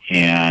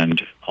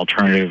and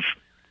alternative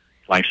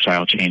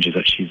lifestyle changes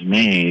that she's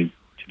made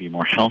to be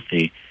more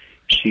healthy,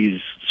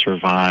 she's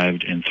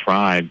survived and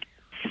thrived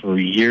for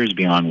years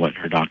beyond what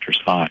her doctors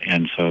thought.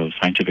 And so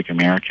Scientific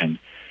American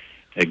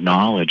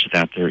acknowledged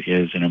that there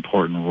is an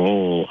important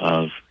role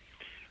of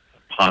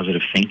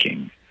positive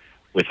thinking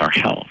with our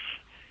health.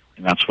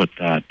 And that's what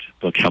that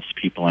book helps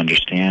people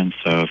understand.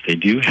 So if they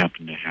do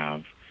happen to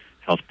have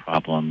health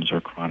problems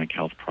or chronic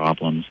health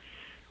problems,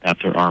 that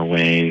there are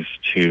ways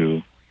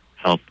to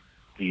help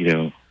lead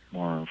a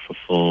more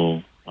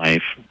fulfilled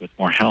life with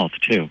more health,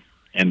 too.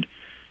 And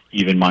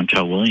even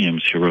Montel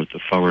Williams, who wrote the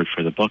foreword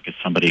for the book, is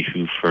somebody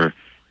who for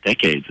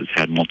decades has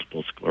had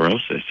multiple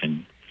sclerosis.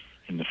 And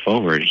in the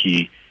foreword,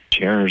 he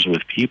shares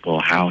with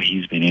people how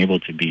he's been able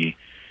to be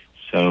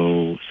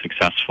so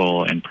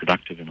successful and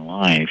productive in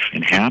life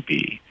and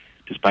happy,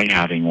 despite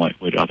having what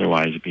would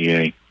otherwise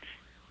be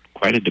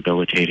quite a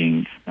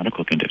debilitating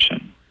medical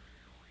condition.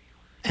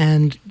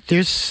 And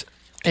there's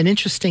an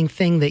interesting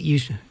thing that you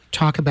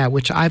talk about,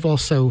 which I've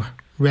also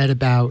read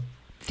about,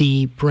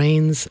 the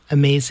brain's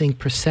amazing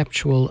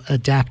perceptual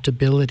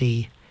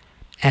adaptability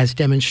as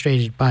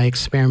demonstrated by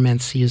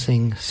experiments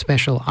using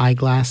special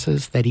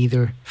eyeglasses that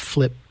either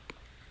flip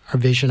our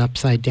vision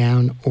upside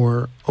down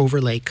or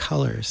overlay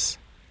colors.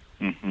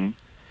 Mm-hmm.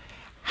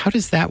 How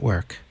does that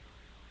work?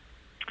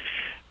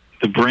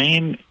 The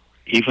brain,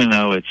 even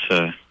though it's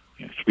a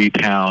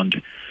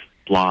 3-pound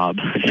blob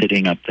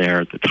sitting up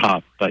there at the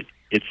top, but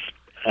it's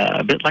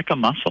a bit like a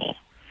muscle,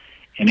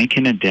 and it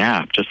can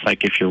adapt. Just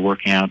like if you're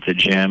working out at the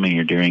gym and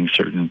you're doing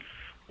certain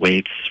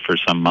weights for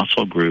some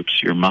muscle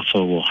groups, your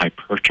muscle will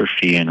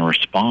hypertrophy and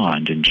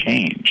respond and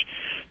change.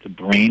 The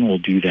brain will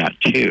do that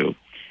too.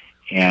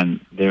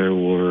 And there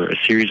were a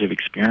series of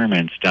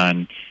experiments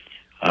done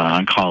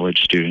on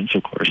college students,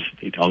 of course.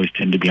 They always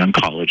tend to be on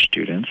college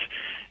students.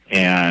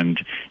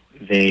 And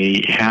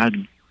they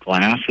had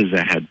glasses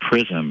that had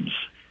prisms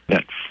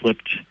that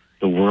flipped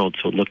the world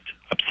so it looked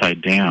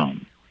upside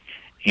down.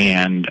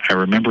 And I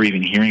remember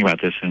even hearing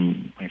about this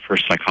in my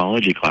first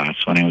psychology class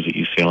when I was at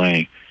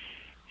UCLA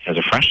as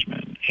a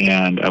freshman.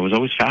 And I was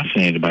always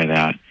fascinated by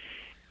that.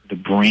 The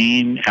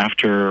brain,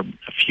 after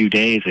a few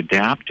days,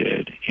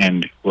 adapted,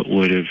 and what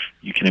would have,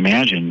 you can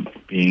imagine,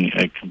 being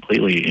a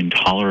completely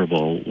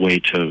intolerable way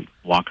to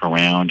walk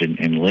around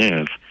and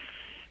live,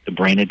 the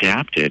brain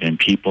adapted, and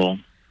people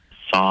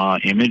saw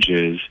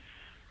images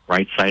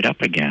right side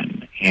up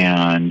again.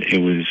 And it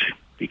was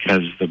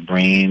because the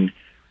brain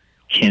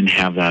can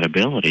have that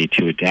ability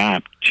to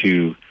adapt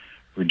to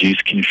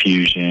reduce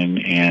confusion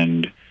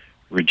and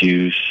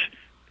reduce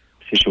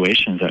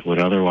situations that would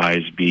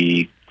otherwise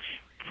be,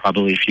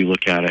 probably if you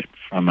look at it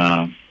from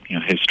a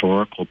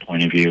historical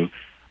point of view,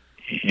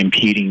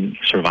 impeding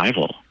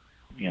survival.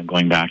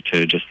 Going back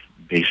to just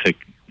basic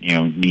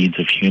needs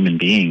of human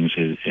beings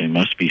in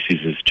most species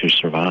is to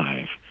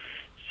survive.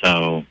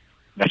 So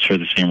that's for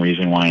the same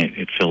reason why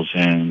it fills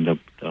in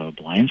the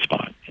blind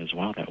spot as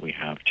well that we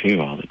have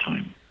too all the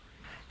time.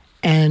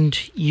 And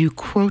you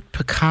quote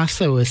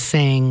Picasso as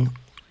saying,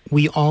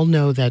 "We all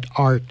know that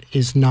art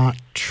is not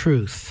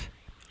truth.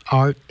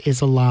 Art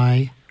is a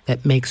lie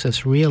that makes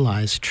us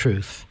realize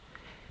truth,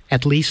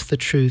 at least the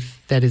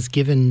truth that is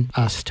given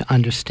us to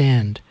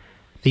understand.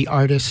 The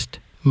artist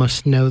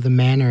must know the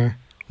manner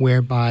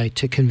whereby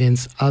to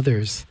convince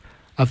others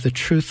of the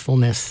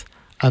truthfulness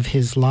of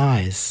his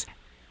lies."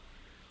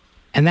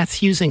 And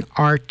that's using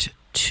art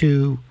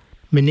to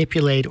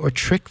manipulate or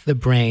trick the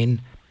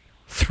brain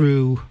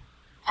through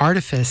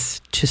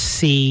artifice to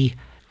see,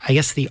 I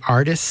guess, the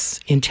artist's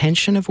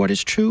intention of what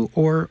is true,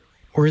 or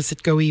does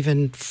it go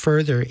even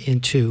further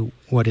into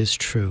what is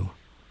true?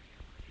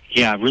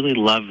 Yeah, I really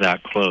love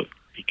that quote,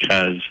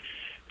 because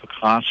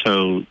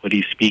Picasso, what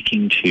he's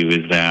speaking to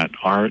is that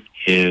art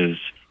is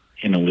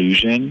an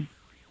illusion,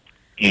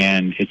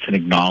 and it's an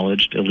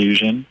acknowledged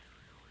illusion,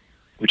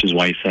 which is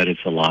why he said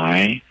it's a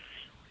lie.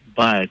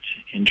 But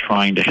in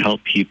trying to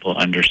help people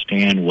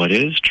understand what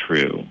is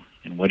true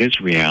and what is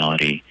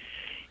reality,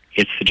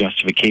 it's the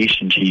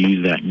justification to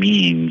use that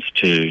means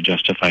to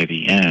justify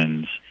the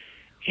ends.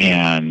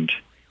 And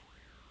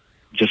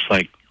just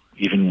like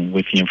even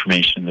with the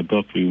information in the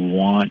book, we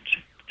want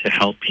to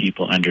help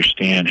people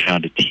understand how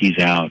to tease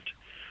out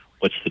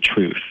what's the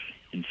truth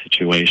in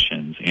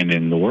situations and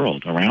in the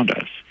world around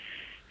us.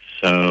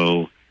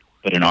 So,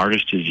 but an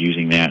artist is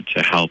using that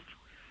to help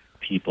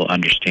people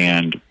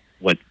understand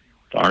what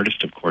the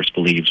artist, of course,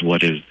 believes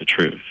what is the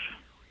truth.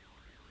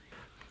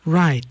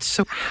 Right.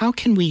 So how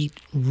can we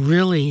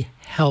really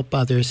help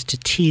others to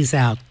tease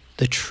out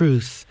the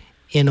truth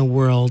in a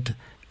world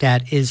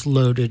that is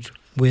loaded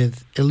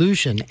with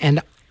illusion?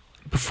 And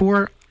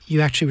before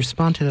you actually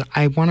respond to that,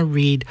 I want to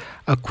read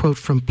a quote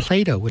from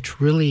Plato,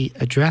 which really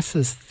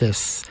addresses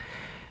this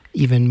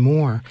even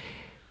more.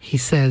 He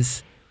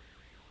says,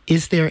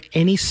 "Is there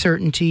any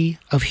certainty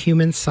of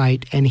human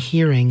sight and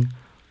hearing,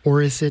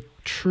 or is it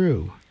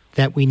true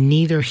that we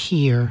neither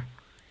hear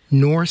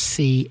nor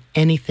see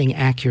anything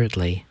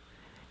accurately,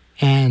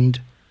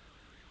 and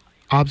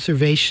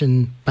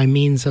observation by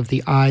means of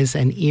the eyes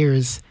and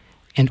ears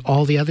and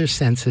all the other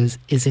senses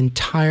is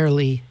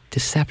entirely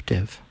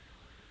deceptive?"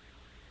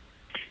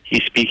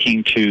 He's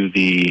speaking to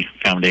the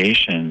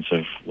foundations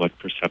of what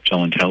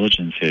perceptual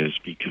intelligence is,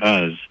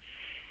 because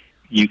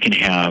you can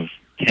have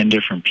 10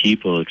 different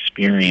people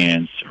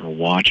experience or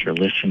watch or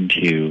listen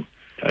to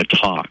a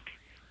talk,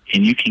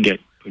 and you can get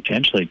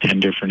potentially 10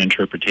 different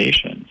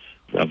interpretations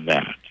of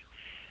that.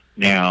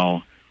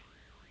 Now,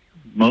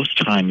 most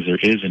times there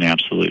is an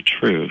absolute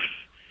truth,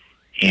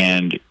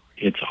 and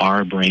it's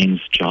our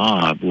brain's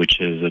job, which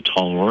is a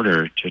tall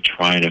order, to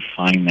try to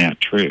find that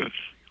truth.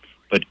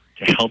 But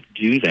to help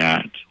do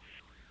that,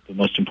 the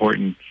most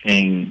important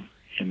thing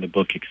in the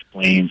book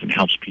explains and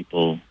helps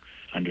people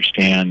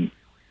understand,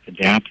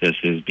 adapt this,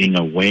 is being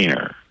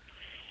aware.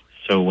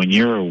 So when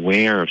you're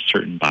aware of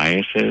certain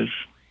biases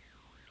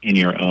in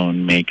your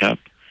own makeup,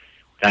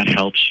 that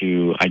helps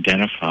you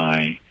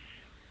identify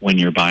when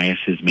your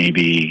biases may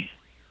be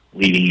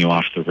leading you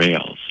off the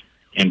rails.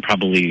 And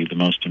probably the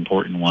most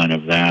important one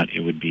of that, it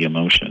would be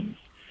emotions.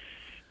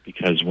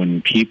 Because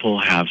when people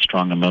have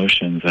strong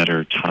emotions that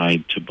are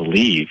tied to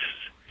beliefs,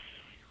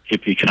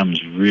 it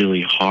becomes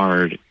really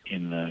hard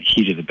in the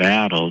heat of the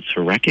battle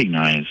to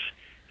recognize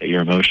that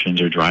your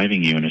emotions are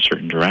driving you in a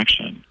certain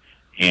direction.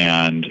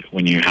 And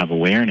when you have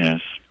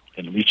awareness,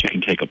 then at least you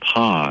can take a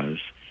pause,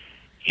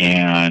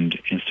 and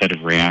instead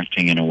of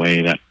reacting in a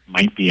way that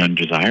might be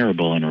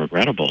undesirable and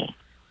regrettable,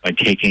 by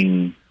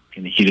taking,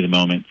 in the heat of the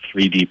moment,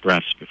 3 deep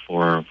breaths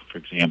before, for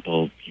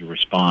example, you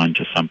respond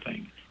to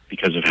something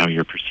because of how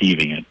you're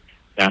perceiving it,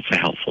 that's a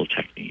helpful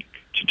technique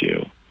to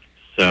do.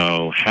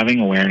 So having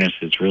awareness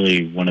is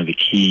really one of the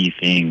key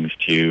things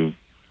to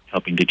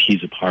helping to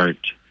tease apart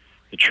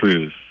the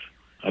truth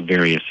of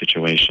various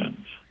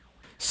situations.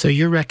 So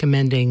you're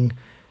recommending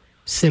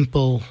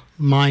simple,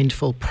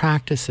 mindful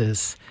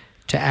practices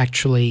to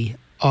actually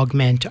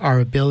augment our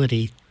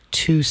ability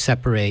to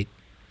separate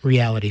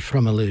reality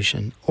from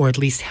illusion, or at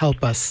least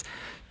help us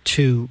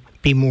to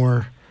be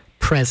more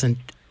present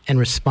and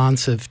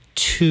responsive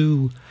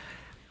to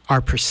our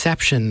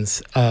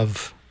perceptions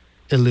of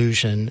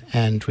illusion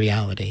and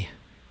reality.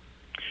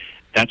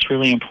 That's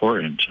really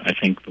important. I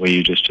think the way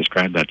you just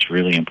described that's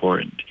really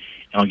important.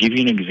 And I'll give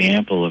you an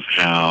example of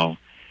how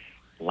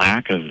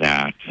lack of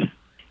that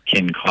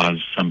can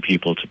cause some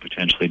people to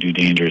potentially do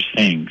dangerous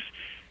things.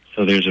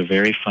 So there's a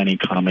very funny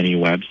comedy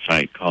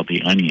website called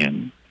The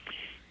Onion,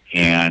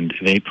 and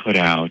they put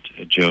out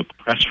a joke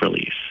press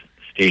release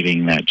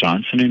stating that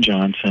Johnson &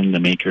 Johnson, the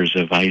makers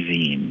of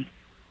Visine,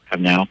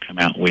 have now come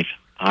out with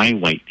eye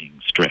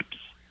whitening strips.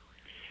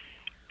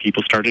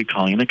 People started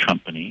calling the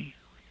company,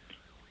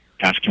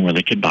 asking where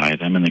they could buy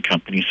them, and the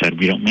company said,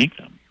 we don't make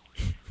them.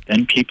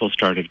 Then people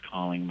started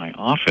calling my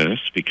office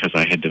because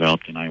I had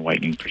developed an eye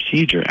whitening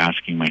procedure,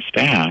 asking my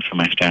staff, and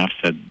my staff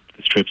said,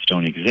 the strips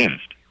don't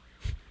exist.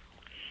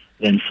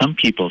 Then some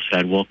people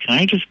said, well, can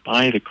I just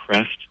buy the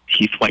Crest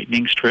teeth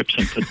whitening strips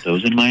and put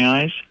those in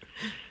my eyes?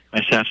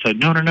 My staff said,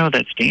 no,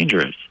 that's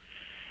dangerous.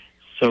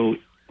 So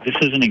this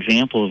is an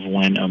example of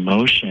when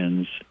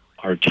emotions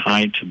are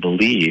tied to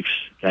beliefs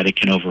that it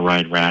can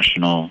override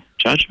rational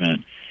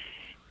judgment.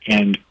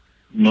 And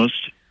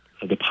most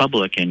of the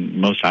public and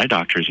most eye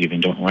doctors even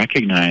don't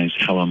recognize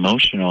how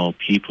emotional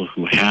people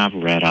who have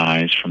red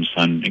eyes from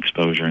sun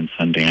exposure and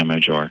sun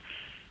damage, or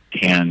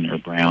tan or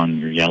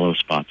brown or yellow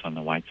spots on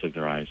the whites of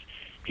their eyes,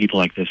 people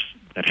like this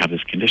that have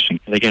this condition,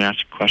 they get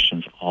asked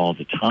questions all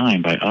the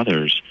time by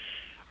others.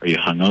 Are you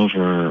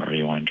hungover? Are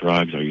you on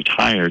drugs? Are you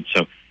tired?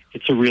 So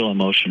it's a real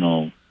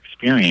emotional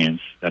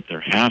experience that they're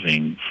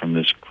having from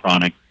this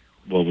chronic,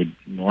 what would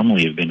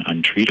normally have been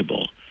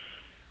untreatable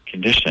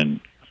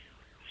condition.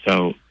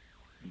 So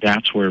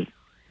that's where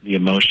the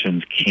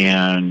emotions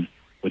can,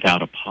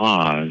 without a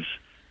pause,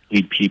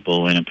 lead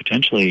people in a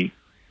potentially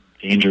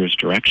dangerous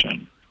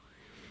direction.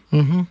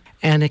 Mm-hmm.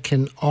 And it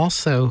can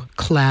also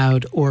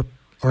cloud or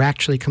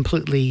actually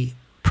completely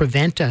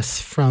prevent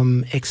us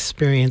from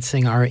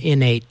experiencing our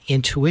innate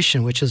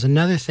intuition, which is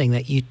another thing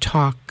that you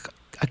talk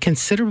a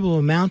considerable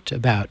amount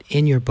about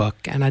in your book.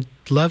 And I'd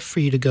love for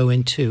you to go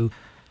into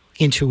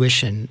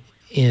intuition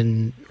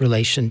in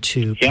relation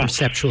to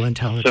perceptual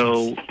intelligence.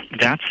 So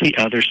that's the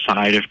other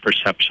side of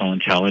perceptual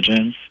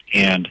intelligence.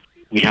 And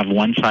we have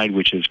one side,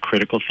 which is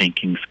critical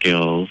thinking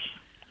skills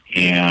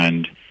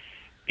and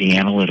being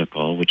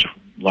analytical, which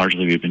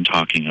largely we've been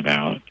talking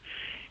about.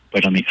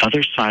 But on the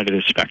other side of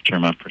the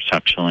spectrum of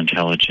perceptual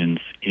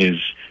intelligence is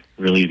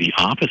really the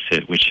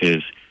opposite, which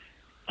is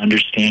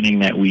understanding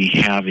that we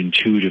have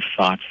intuitive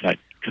thoughts that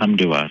come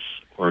to us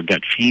or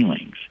gut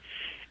feelings.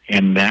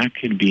 And that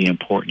could be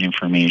important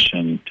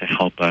information to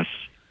help us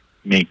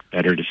make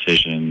better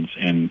decisions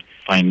and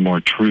find more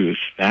truth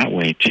that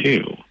way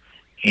too.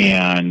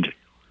 And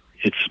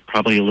it's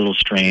probably a little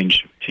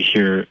strange to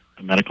hear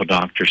a medical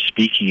doctor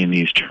speaking in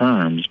these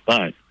terms,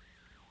 but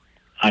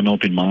I'm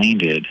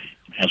open-minded,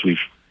 as we've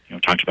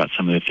talked about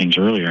some of the things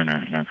earlier in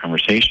our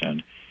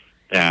conversation,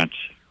 that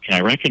I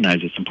recognize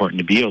it's important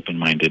to be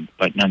open-minded,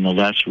 but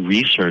nonetheless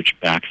research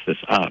backs this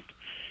up,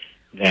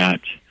 that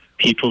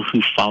people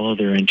who follow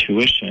their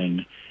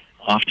intuition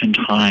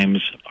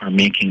oftentimes are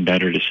making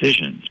better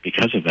decisions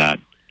because of that.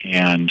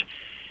 And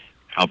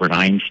Albert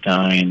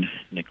Einstein,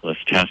 Nicholas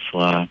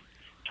Tesla,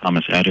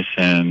 Thomas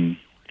Edison,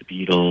 the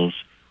Beatles,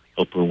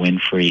 Oprah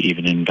Winfrey,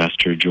 even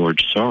investor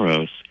George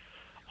Soros,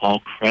 all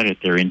credit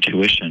their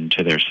intuition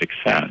to their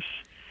success.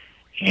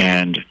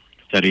 And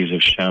studies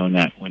have shown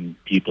that when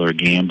people are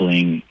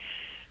gambling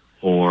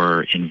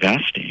or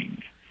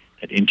investing,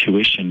 that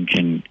intuition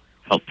can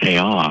help pay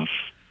off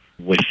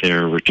with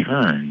their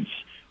returns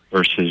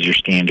versus your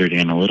standard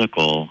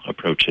analytical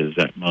approaches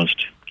that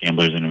most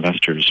gamblers and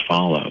investors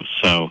follow.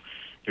 So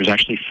there's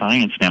actually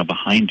science now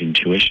behind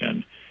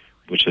intuition,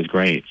 which is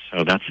great.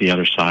 So that's the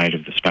other side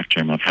of the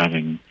spectrum of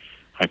having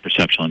high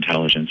perceptual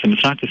intelligence. And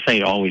it's not to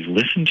say always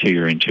listen to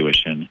your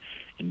intuition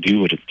and do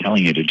what it's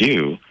telling you to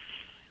do,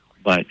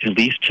 but at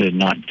least to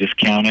not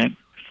discount it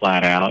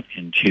flat out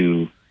and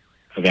to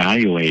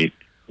evaluate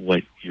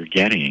what you're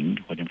getting,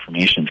 what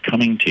information's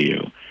coming to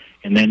you,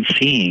 and then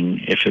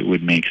seeing if it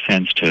would make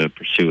sense to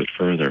pursue it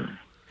further.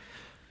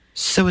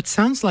 So it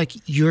sounds like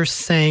you're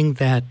saying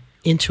that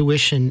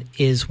intuition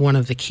is one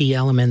of the key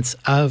elements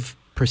of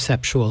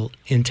perceptual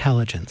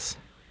intelligence.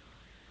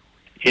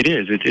 It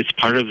is. It's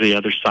part of the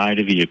other side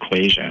of the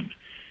equation,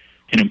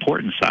 an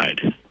important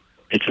side.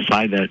 It's a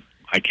side that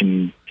I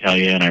can tell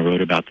you, and I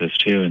wrote about this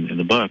too in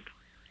the book,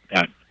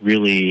 that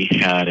really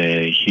had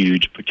a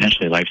huge,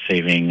 potentially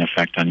life-saving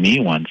effect on me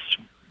once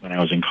when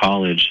I was in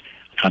college.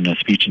 On the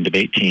speech and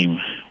debate team,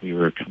 we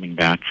were coming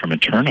back from a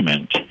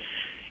tournament,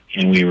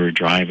 and we were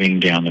driving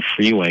down the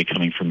freeway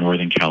coming from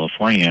Northern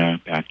California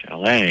back to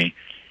L.A.,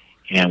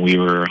 and we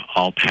were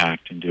all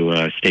packed into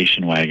a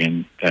station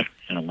wagon that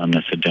an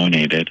alumnus had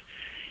donated.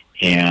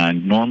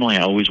 And normally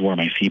I always wore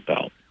my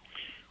seatbelt.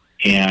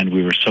 And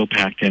we were so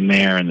packed in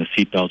there, and the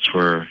seatbelts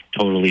were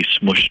totally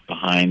smushed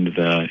behind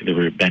there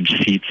were bench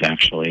seats,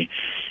 actually,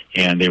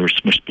 and they were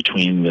smushed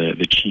between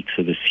the cheeks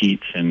of the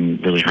seats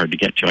and really hard to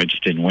get to. I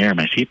just didn't wear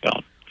my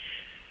seatbelt.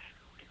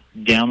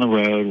 Down the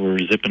road, we're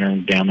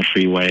zipping down the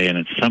freeway, and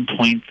at some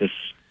point this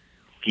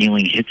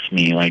feeling hits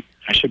me like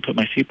I should put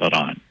my seatbelt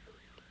on.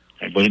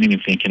 I wasn't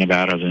even thinking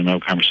about it. I was in a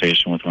middle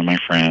conversation with one of my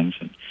friends,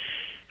 and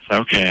I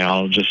said, okay,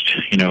 I'll just,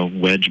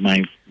 wedge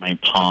my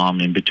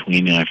palm in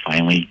between, and I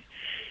finally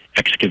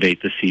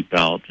excavate the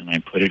seatbelt, and I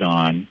put it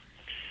on.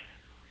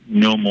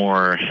 No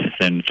more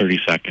than 30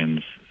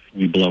 seconds,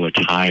 we blow a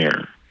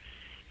tire,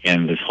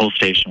 and this whole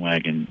station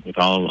wagon with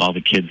all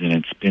the kids in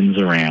it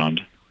spins around.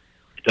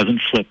 It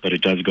doesn't flip, but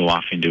it does go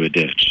off into a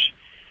ditch.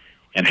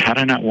 And had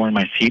I not worn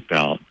my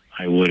seatbelt,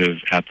 I would have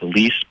at the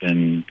least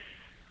been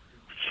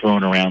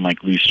thrown around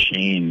like loose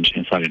change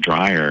inside a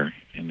dryer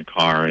in the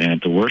car, and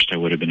at the worst, I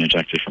would have been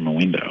ejected from a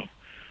window.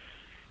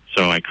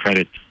 So I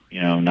credit,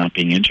 not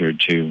being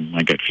injured to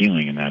my gut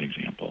feeling in that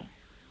example.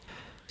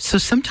 So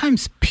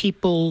sometimes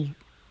people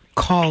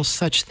call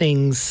such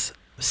things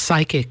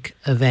psychic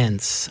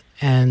events,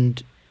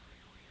 and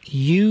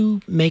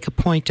you make a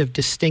point of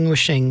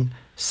distinguishing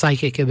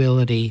psychic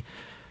ability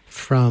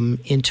from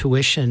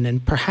intuition,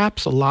 and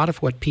perhaps a lot of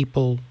what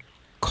people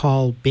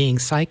call being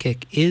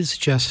psychic is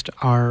just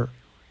our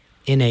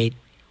innate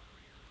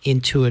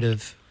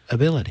intuitive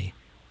ability.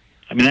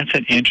 I mean, that's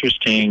an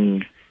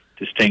interesting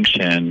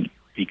distinction,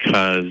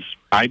 because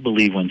I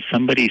believe when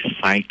somebody's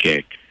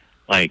psychic,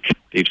 like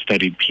they've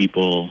studied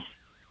people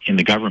in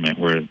the government,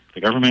 where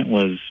the government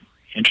was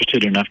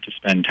interested enough to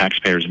spend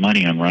taxpayers'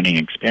 money on running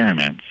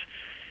experiments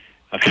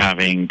of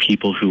having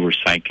people who were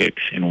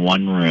psychics in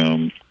one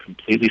room,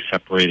 completely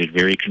separated,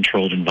 very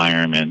controlled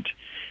environment,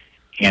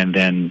 and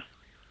then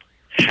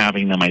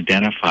having them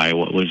identify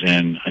what was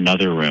in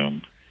another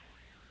room.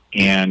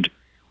 And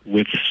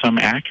with some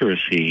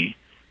accuracy,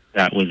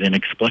 that was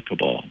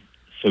inexplicable.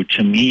 So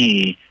to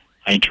me,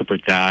 I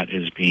interpret that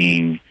as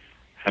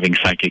having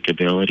psychic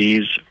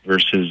abilities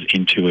versus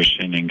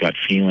intuition and gut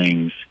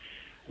feelings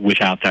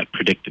without that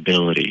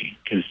predictability.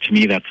 Because to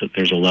me,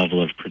 there's a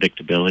level of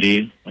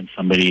predictability when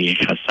somebody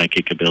has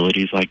psychic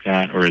abilities like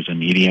that, or as a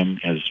medium,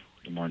 as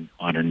the more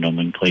modern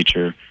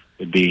nomenclature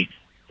would be,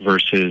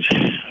 versus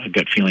a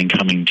gut feeling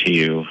coming to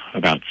you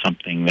about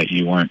something that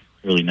you weren't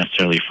really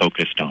necessarily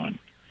focused on.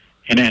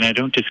 And I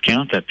don't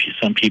discount that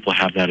some people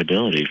have that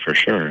ability, for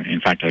sure.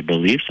 In fact, I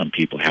believe some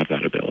people have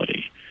that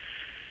ability.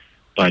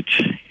 But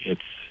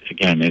it's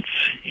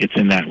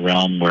in that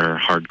realm where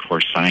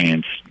hardcore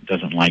science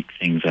doesn't like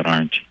things that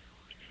aren't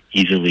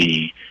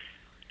easily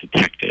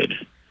detected.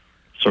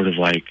 Sort of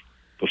like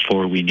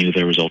before we knew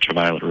there was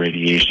ultraviolet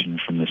radiation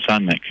from the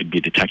sun that could be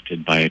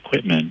detected by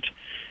equipment,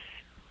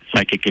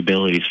 psychic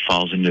abilities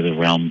falls into the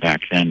realm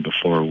back then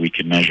before we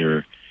could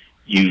measure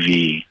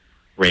UV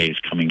rays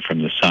coming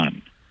from the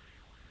sun.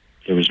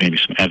 There was maybe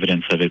some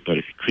evidence of it, but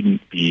it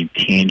couldn't be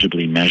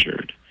tangibly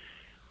measured.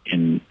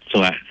 And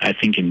so I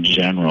think in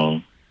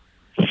general,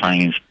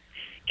 science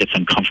gets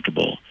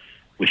uncomfortable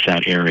with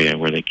that area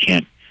where they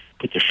can't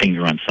put their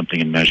finger on something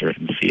and measure it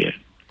and see it,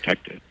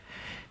 detect it.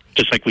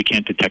 Just like we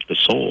can't detect the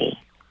soul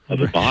of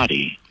a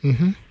body.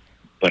 Mm-hmm.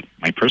 But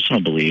my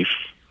personal belief,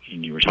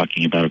 and you were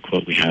talking about a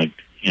quote we had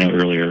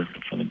earlier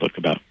from the book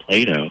about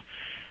Plato.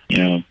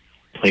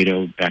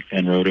 Plato back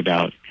then wrote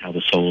about how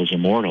the soul is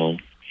immortal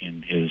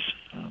in his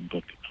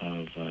book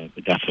of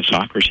The Death of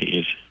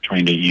Socrates,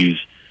 trying to use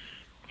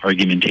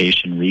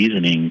argumentation,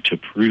 reasoning to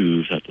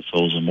prove that the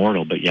soul is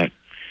immortal, but yet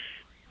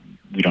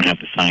we don't have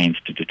the science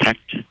to detect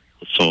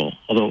the soul,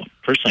 although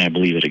personally I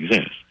believe it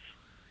exists.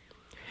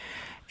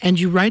 And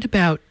you write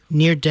about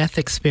near-death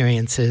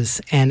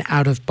experiences and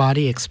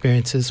out-of-body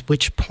experiences,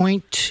 which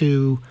point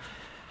to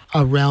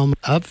a realm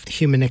of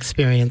human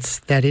experience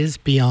that is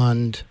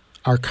beyond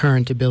our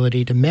current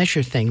ability to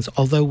measure things,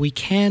 although we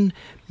can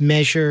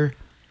measure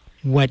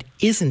what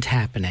isn't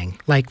happening.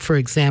 Like, for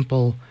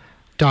example,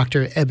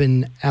 Dr.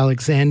 Eben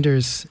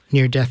Alexander's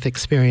near-death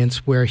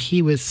experience, where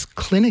he was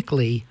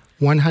clinically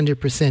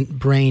 100%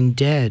 brain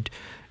dead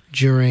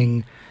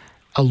during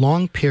a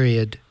long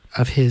period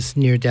of his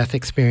near-death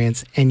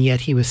experience, and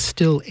yet he was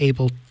still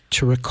able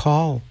to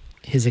recall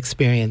his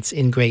experience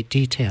in great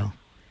detail.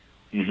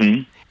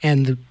 Mm-hmm.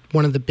 And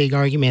one of the big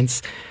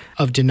arguments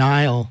of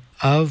denial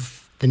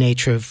of the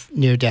nature of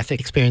near-death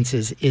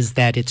experiences is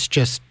that it's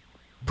just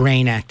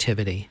brain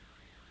activity.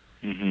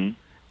 Mm-hmm.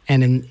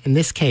 And in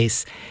this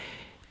case,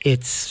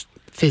 it's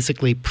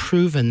physically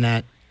proven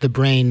that the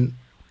brain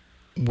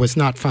was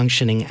not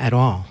functioning at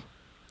all.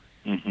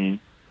 Mm-hmm.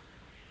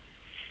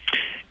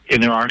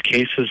 And there are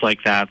cases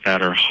like that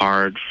are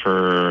hard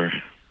for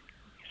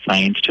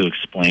science to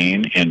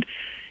explain, and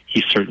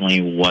he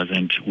certainly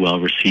wasn't well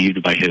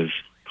received by his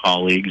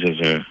colleagues as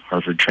a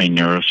Harvard-trained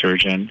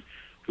neurosurgeon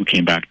who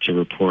came back to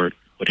report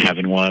what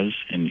heaven was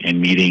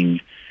and meeting,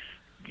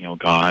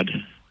 God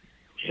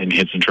in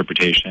his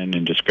interpretation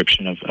and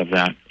description of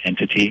that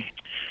entity.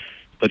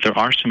 But there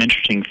are some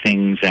interesting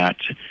things that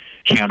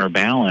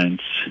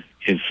counterbalance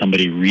if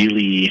somebody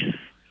really,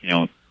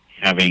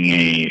 having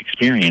a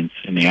experience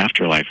in the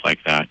afterlife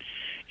like that.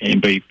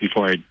 And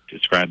before I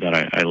describe that,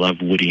 I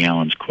love Woody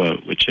Allen's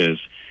quote, which is,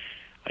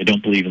 "I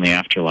don't believe in the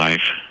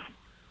afterlife,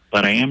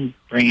 but I am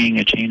bringing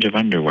a change of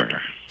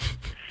underwear."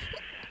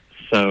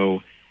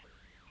 So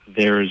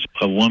there's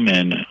a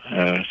woman,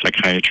 a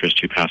psychiatrist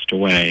who passed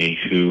away,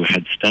 who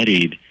had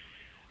studied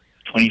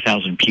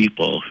 20,000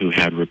 people who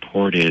had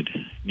reported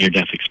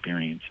near-death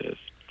experiences.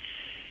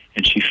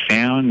 And she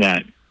found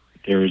that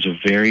there was a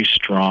very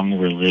strong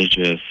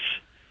religious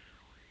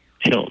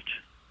tilt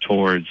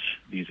towards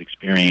these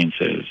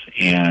experiences,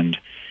 and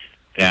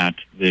that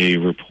the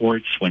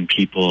reports when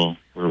people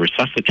were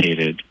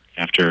resuscitated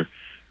after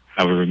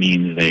however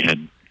means they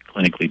had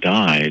clinically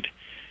died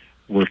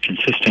were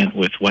consistent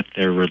with what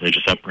their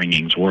religious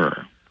upbringings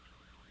were.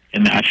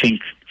 And I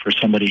think for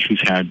somebody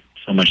who's had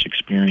so much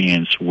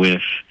experience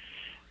with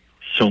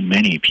so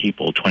many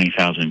people,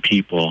 20,000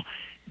 people,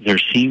 there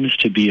seems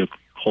to be a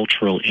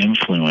cultural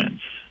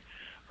influence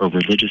or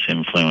religious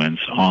influence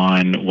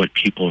on what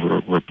people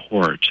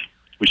report,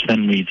 which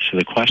then leads to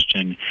the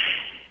question,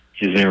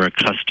 is there a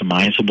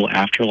customizable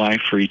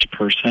afterlife for each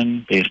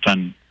person based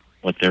on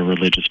what their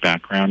religious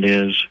background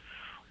is,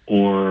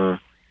 or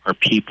are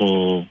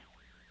people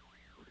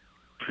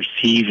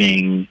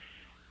perceiving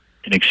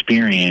an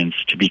experience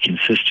to be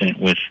consistent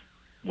with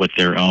what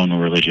their own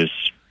religious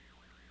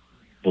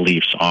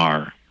beliefs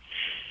are?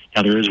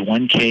 Now, there is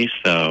one case,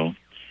 though,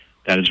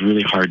 that is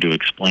really hard to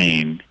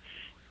explain,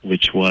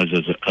 which was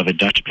of a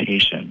Dutch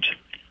patient,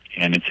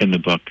 and it's in the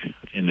book,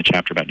 in the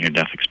chapter about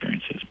near-death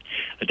experiences.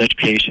 A Dutch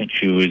patient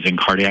who was in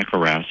cardiac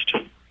arrest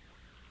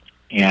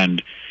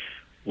and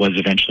was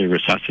eventually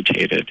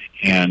resuscitated,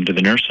 and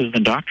the nurses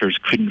and doctors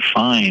couldn't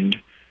find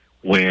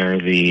where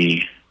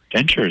the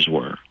dentures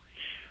were.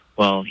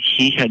 Well,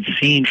 he had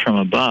seen from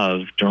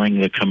above during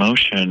the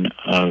commotion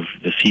of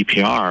the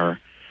CPR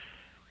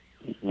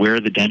where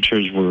the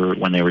dentures were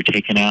when they were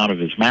taken out of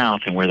his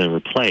mouth and where they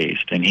were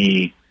placed, and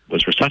he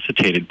was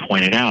resuscitated,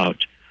 pointed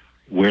out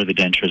where the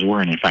dentures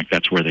were, and in fact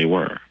that's where they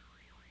were.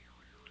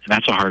 And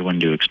that's a hard one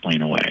to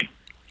explain away.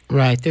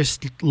 Right. There's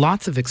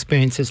lots of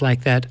experiences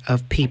like that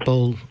of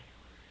people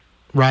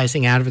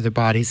rising out of their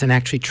bodies and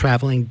actually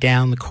traveling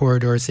down the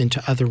corridors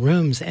into other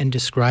rooms and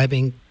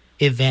describing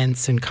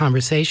events and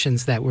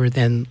conversations that were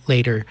then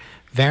later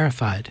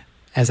verified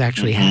as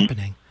actually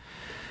happening.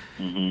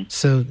 Mm-hmm.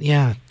 So,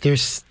 yeah, there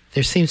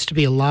seems to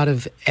be a lot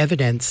of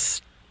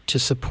evidence to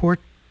support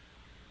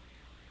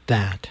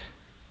that.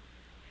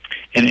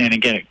 And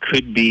again, it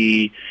could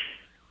be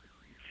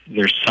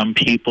there's some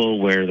people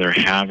where they're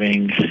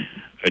having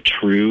a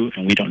true,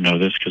 and we don't know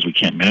this because we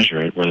can't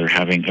measure it, where they're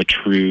having a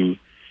true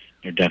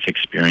near-death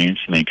experience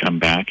and they come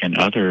back, and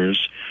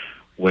others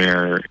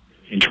where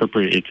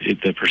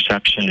the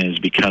perception is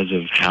because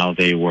of how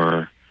they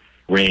were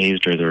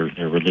raised or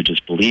their religious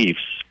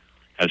beliefs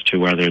as to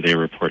whether they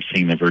report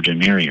seeing the Virgin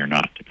Mary or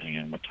not, depending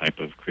on what type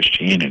of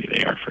Christianity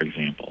they are, for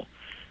example,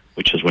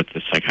 which is what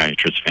the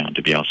psychiatrist found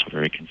to be also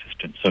very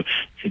consistent. So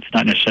it's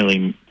not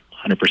necessarily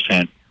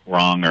 100%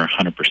 wrong or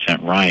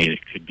 100% right. It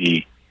could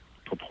be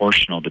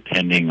proportional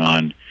depending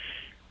on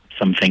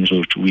some things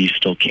which we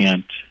still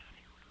can't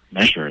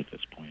measure at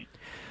this point.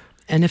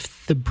 And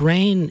if the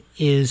brain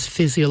is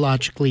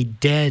physiologically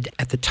dead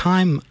at the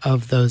time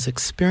of those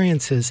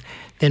experiences,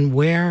 then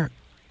where's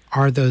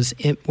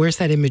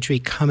that imagery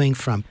coming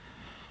from?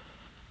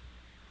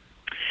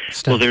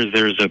 Well,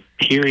 there's a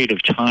period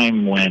of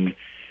time when,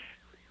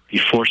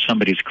 before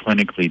somebody's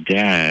clinically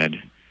dead,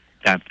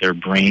 that their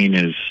brain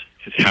is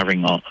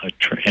having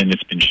and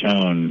it's been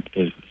shown,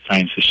 the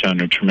science has shown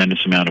a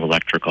tremendous amount of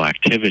electrical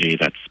activity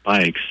that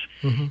spikes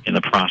in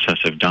the process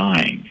of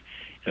dying.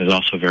 There's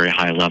also very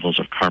high levels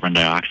of carbon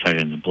dioxide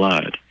in the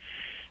blood.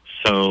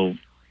 So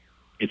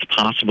it's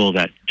possible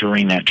that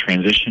during that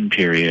transition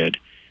period,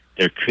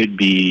 there could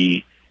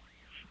be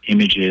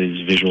images,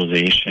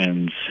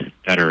 visualizations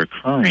that are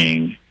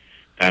occurring,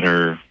 that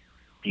are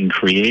being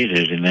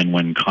created, and then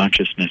when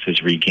consciousness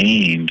is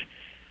regained,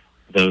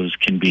 those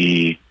can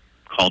be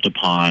called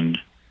upon,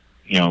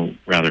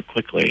 rather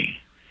quickly.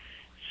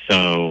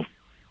 So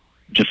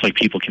just like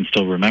people can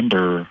still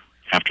remember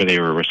after they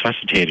were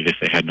resuscitated, if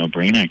they had no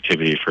brain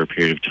activity for a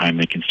period of time,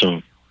 they can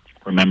still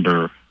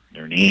remember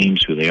their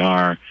names, who they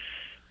are.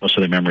 Most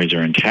of their memories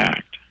are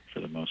intact for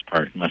the most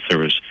part, unless there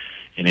was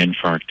an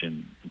infarct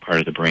in part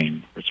of the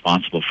brain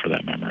responsible for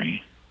that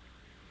memory.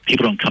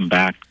 People don't come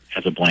back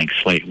as a blank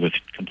slate with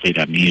complete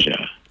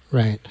amnesia.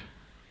 Right.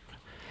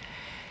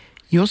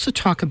 You also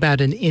talk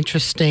about an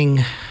interesting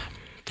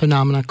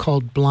phenomena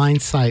called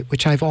blind sight,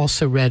 which I've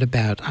also read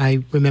about. I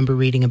remember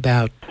reading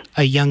about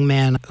a young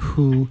man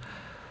who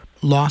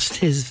lost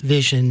his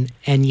vision,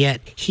 and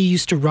yet he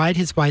used to ride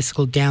his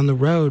bicycle down the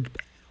road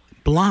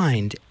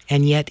blind,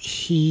 and yet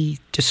he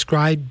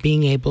described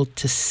being able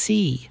to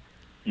see.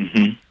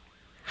 Mm-hmm.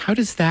 How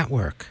does that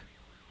work?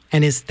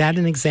 And is that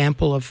an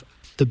example of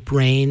the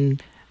brain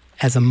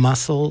as a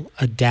muscle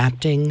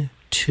adapting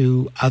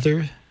to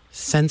other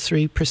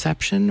sensory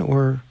perception,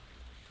 or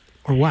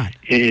what?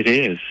 It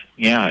is.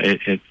 Yeah,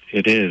 it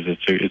is.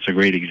 It's a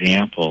great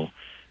example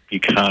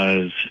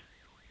because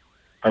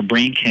our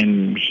brain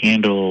can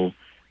handle,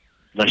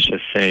 let's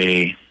just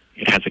say,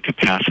 it has a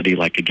capacity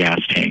like a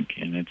gas tank,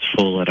 and it's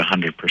full at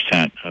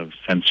 100% of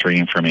sensory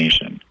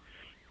information.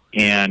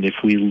 And if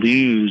we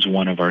lose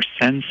one of our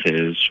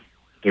senses,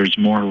 there's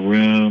more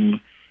room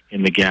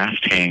in the gas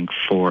tank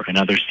for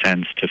another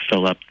sense to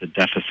fill up the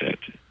deficit.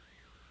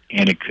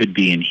 And it could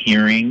be in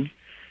hearing,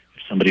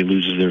 if somebody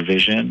loses their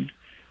vision,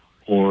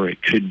 or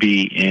it could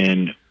be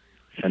in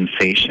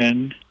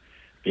sensation,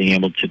 being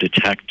able to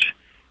detect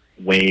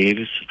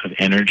waves of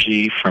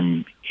energy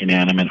from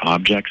inanimate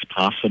objects,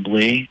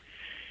 possibly.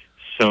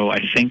 So I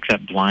think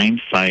that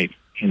blind sight,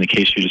 in the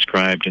case you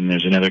described, and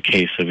there's another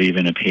case of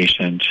even a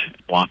patient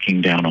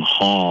walking down a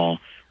hall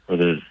where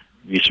the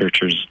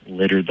researchers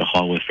littered the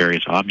hall with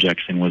various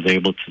objects and was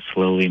able to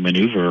slowly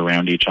maneuver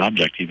around each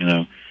object, even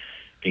though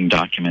being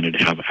documented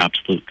to have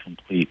absolute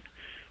complete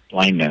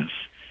blindness.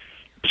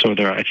 So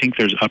I think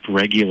there's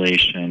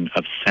upregulation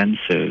of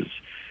senses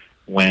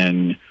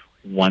when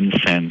one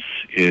sense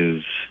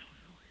is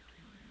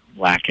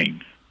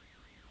lacking.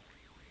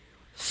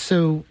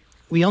 So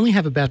we only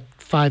have about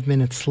 5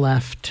 minutes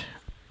left.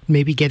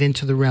 Maybe get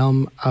into the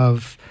realm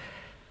of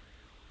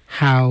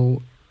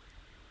how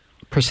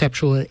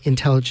perceptual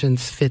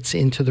intelligence fits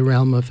into the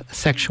realm of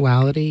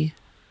sexuality,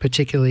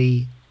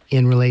 particularly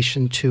in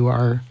relation to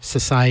our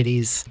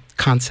society's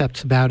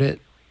concepts about it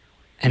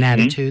and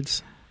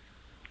attitudes.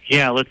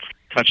 Yeah, let's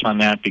touch on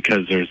that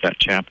because there's that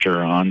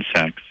chapter on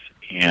sex.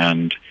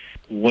 And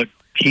what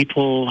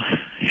people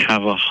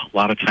have a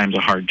lot of times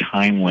a hard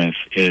time with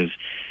is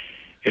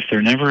if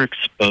they're never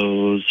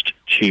exposed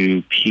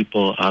to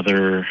people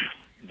other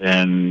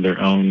than their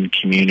own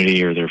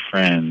community or their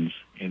friends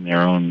in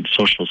their own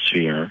social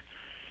sphere,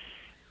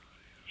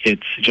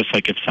 it's just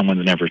like if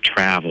someone's never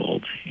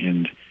traveled.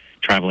 And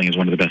traveling is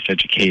one of the best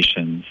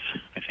educations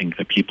I think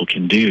that people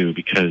can do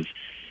because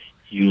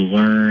you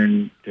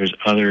learn there's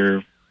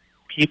other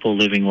people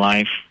living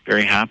life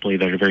very happily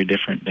that are very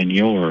different than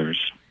yours.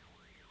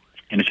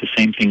 And it's the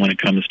same thing when it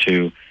comes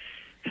to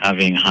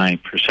having high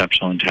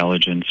perceptual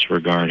intelligence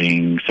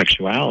regarding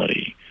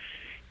sexuality.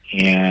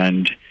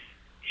 And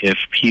if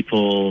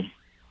people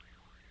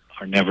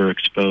are never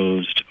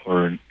exposed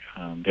or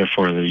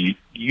therefore they're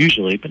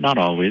usually, but not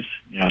always,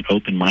 not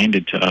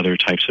open-minded to other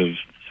types of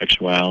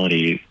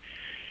sexuality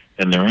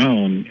than their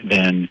own,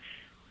 then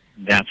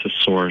that's a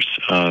source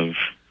of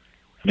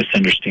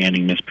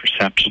misunderstanding,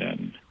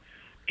 misperception.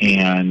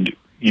 And,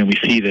 we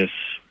see this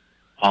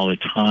all the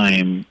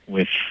time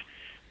with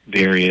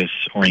various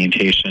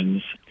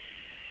orientations.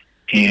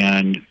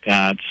 And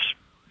that's,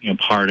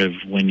 part of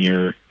when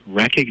you're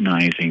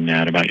recognizing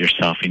that about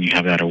yourself and you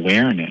have that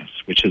awareness,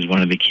 which is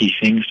one of the key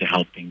things to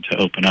helping to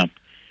open up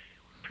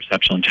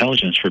perceptual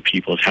intelligence for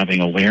people, is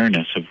having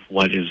awareness of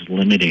what is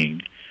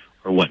limiting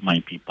or what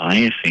might be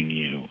biasing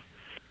you.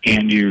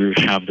 And you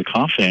have the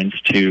confidence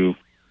to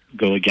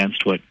go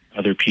against what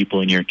other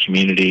people in your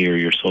community or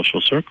your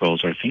social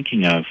circles are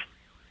thinking of.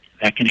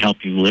 That can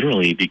help you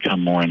literally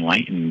become more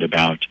enlightened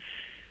about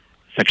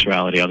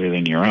sexuality other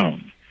than your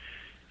own.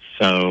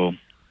 So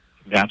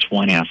that's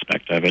one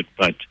aspect of it.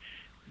 But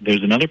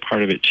there's another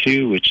part of it,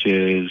 too, which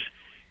is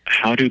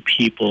how do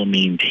people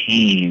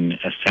maintain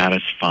a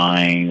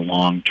satisfying,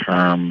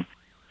 long-term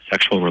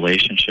sexual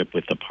relationship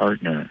with the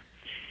partner?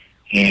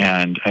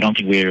 And I don't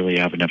think we really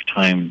have enough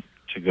time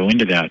to go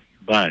into that,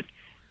 but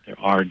there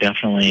are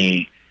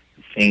definitely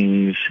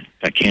things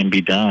that can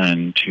be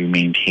done to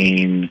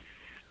maintain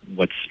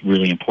what's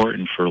really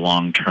important for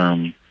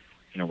long-term,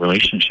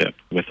 relationship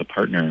with a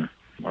partner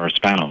or a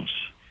spouse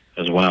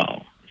as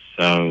well.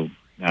 So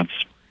that's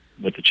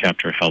what the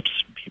chapter helps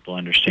people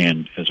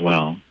understand as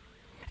well.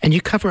 And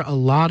you cover a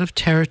lot of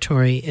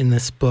territory in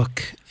this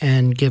book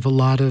and give a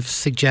lot of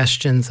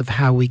suggestions of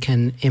how we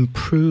can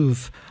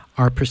improve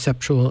our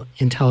perceptual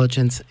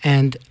intelligence.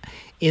 And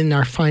in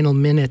our final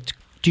minute,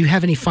 do you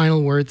have any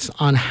final words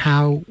on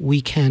how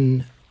we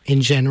can,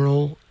 in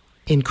general,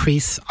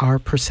 increase our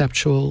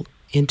perceptual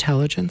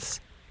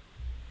intelligence?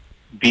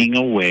 Being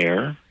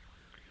aware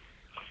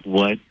of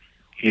what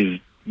is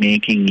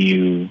making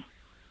you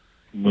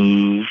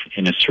move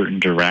in a certain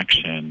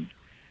direction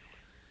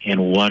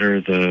and what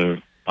are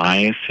the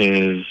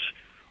biases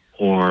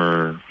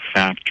or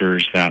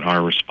factors that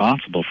are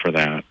responsible for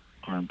that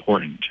are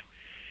important.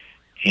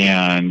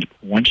 And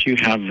once you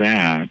have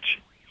that,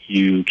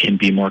 you can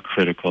be more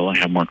critical and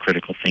have more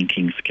critical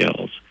thinking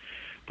skills.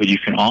 But you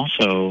can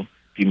also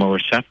be more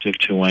receptive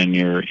to when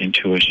your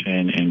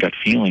intuition and gut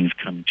feelings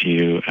come to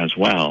you as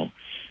well.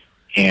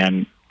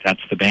 And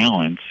that's the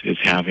balance, is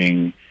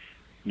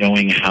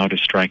knowing how to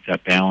strike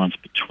that balance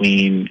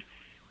between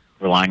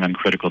relying on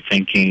critical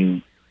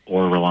thinking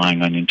or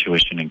relying on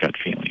intuition and gut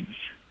feelings.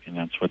 And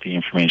that's what the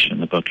information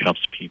in the book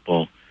helps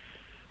people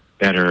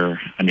better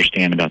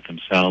understand about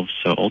themselves.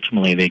 So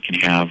ultimately they can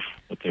have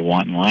what they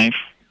want in life,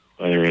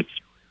 whether it's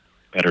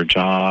better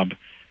job,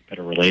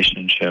 better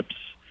relationships,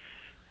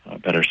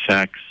 better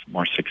sex,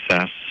 more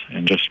success,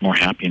 and just more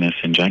happiness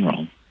in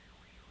general.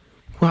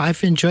 Well,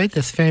 I've enjoyed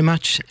this very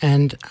much,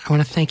 and I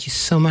want to thank you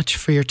so much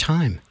for your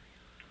time.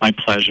 My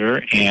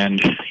pleasure.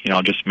 And,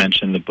 I'll just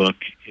mention the book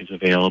is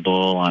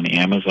available on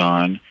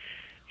Amazon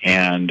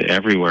and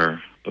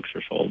everywhere books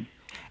are sold.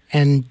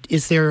 And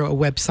is there a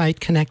website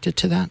connected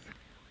to that?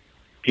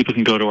 People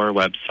can go to our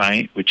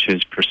website, which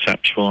is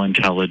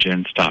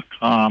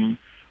perceptualintelligence.com,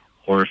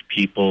 or if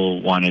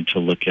people wanted to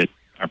look at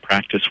our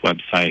practice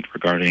website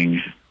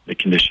regarding the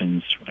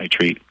conditions I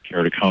treat,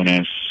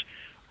 keratoconus,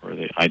 or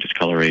the eye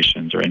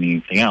discolorations, or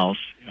anything else,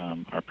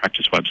 our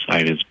practice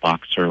website is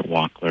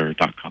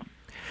boxerwalkler.com.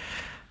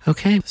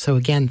 Okay, so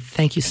again,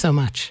 thank you so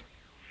much.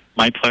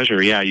 My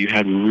pleasure. Yeah, you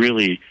had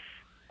really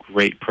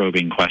great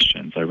probing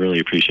questions. I really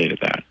appreciated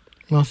that.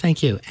 Well,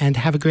 thank you, and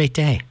have a great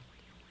day.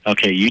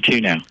 Okay, you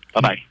too now.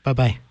 Bye-bye.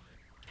 Bye-bye.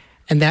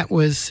 And that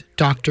was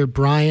Dr.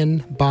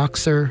 Brian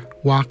Boxer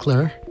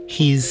Walkler.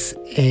 He's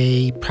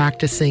a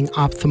practicing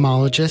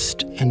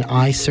ophthalmologist and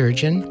eye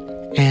surgeon,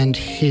 and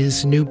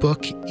his new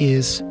book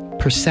is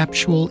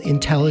Perceptual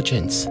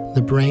Intelligence,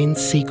 the Brain's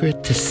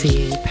Secret to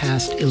Seeing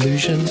Past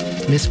Illusion,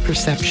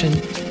 Misperception,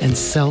 and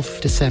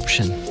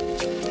Self-Deception.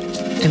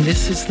 And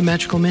this is the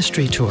Magical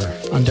Mystery Tour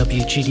on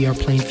WGDR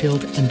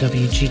Plainfield and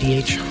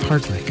WGDH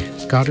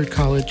Hardwick, Goddard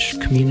College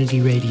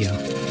Community Radio.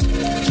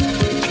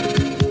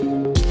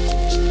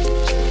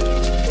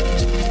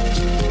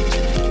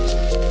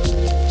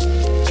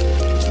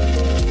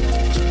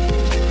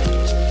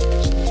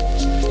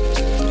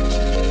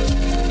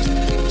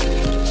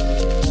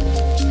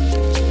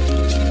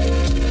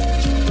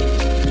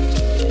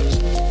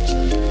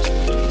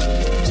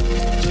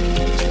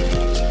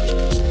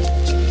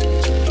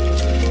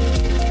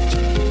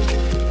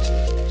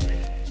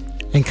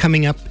 And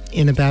coming up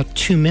in about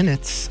 2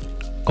 minutes,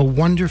 a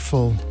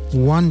wonderful,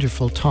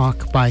 wonderful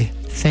talk by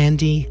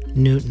Thandie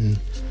Newton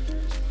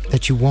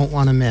that you won't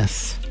want to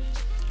miss.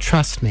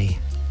 Trust me,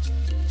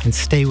 and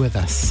stay with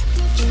us.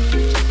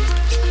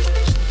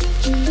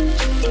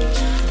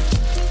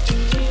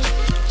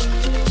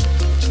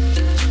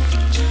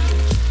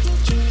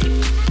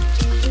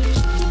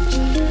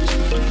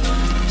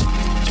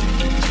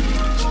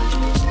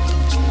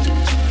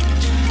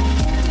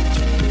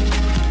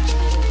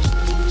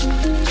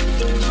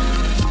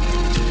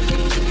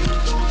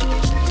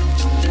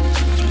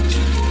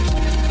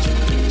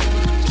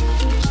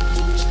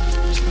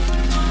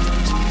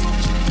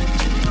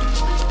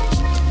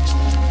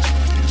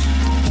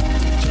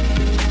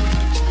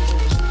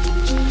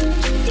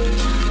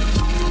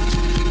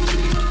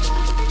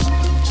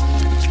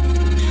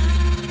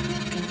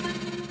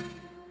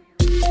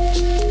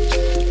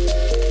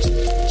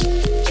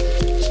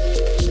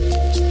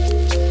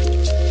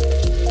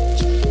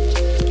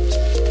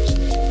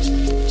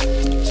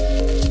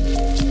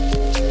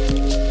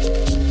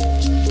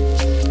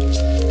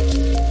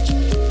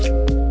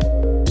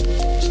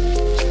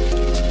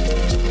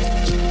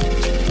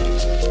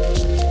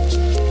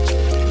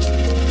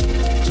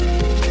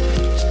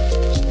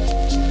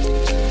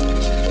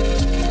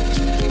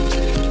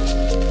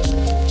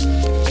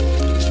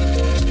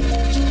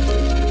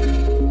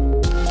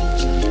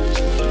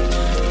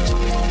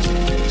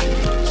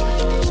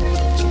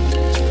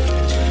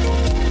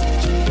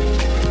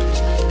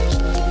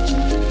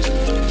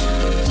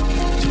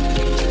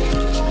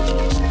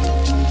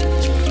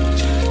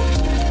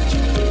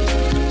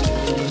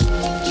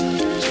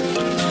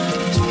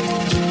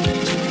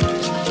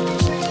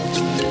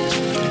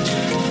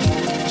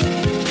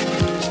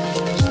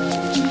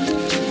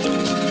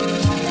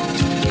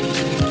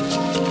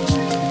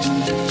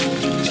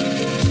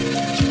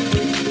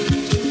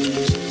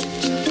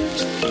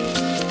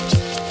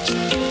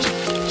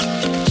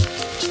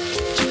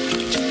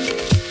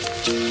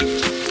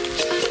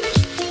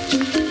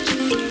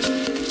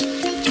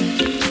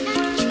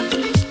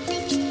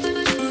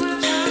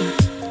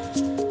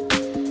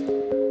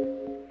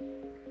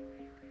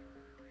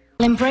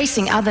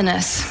 Embracing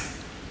otherness.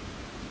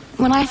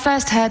 When I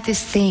first heard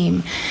this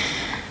theme,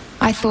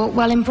 I thought,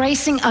 well,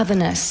 embracing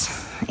otherness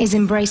is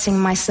embracing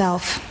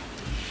myself.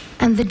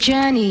 And the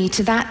journey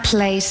to that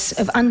place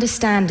of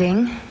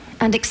understanding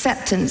and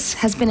acceptance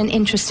has been an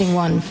interesting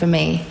one for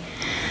me.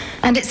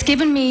 And it's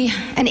given me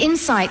an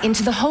insight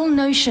into the whole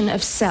notion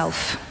of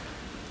self,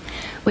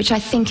 which I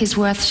think is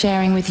worth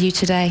sharing with you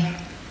today.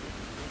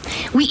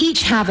 We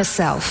each have a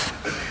self,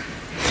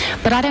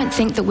 but I don't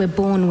think that we're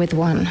born with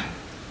one.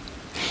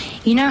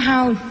 You know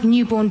how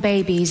newborn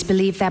babies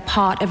believe they're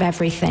part of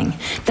everything?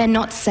 They're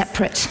not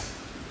separate.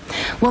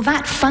 Well,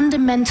 that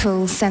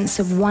fundamental sense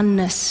of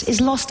oneness is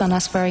lost on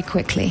us very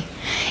quickly.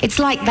 It's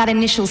like that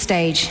initial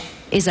stage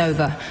is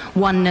over.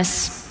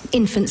 Oneness,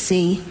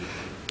 infancy,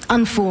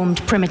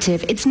 unformed,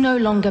 primitive. It's no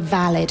longer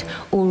valid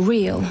or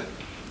real.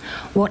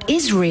 What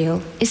is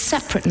real is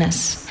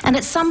separateness. And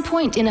at some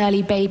point in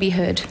early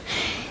babyhood,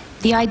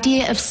 the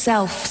idea of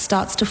self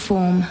starts to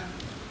form.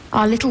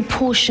 Our little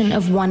portion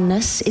of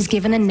oneness is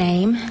given a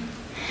name,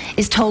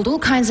 is told all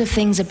kinds of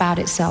things about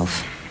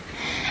itself.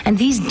 And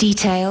these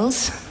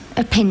details,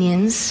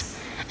 opinions,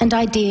 and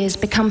ideas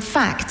become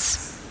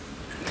facts,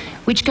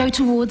 which go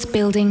towards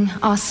building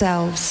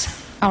ourselves,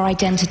 our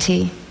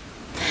identity.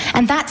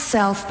 And that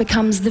self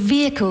becomes the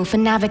vehicle for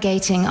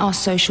navigating our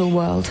social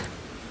world.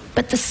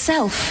 But the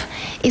self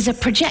is a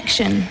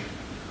projection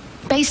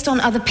based on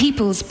other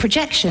people's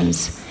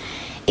projections.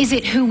 Is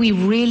it who we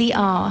really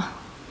are,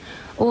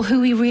 or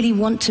who we really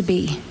want to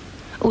be,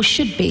 or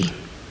should be?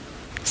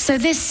 So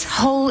this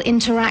whole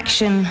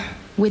interaction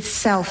with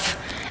self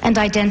and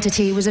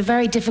identity was a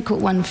very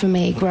difficult one for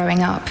me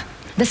growing up.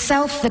 The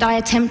self that I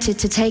attempted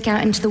to take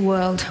out into the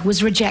world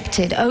was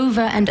rejected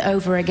over and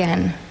over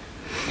again.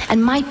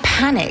 And my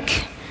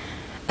panic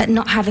at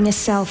not having a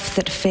self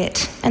that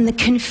fit, and the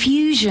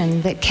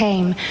confusion that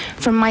came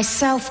from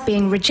myself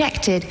being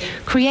rejected,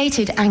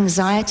 created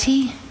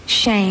anxiety,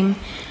 shame,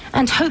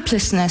 and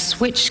hopelessness,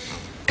 which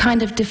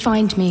kind of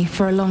defined me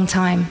for a long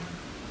time.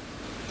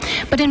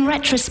 But in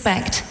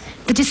retrospect,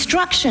 the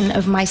destruction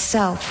of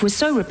myself was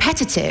so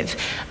repetitive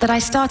that I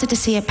started to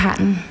see a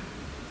pattern.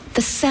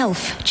 The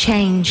self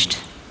changed,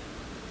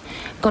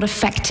 got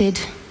affected,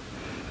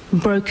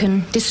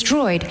 broken,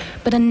 destroyed,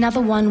 but another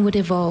one would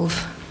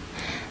evolve.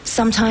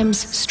 Sometimes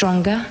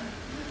stronger,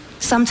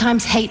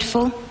 sometimes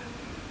hateful,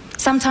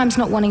 sometimes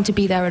not wanting to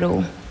be there at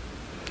all.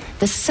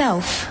 The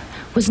self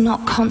was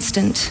not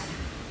constant.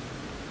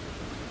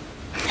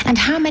 And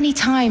how many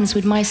times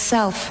would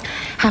myself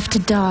have to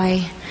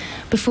die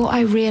before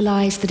I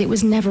realized that it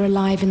was never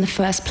alive in the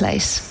first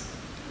place?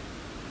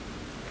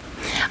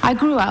 I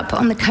grew up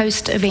on the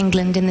coast of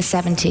England in the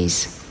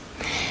 70s.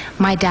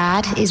 My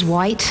dad is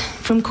white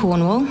from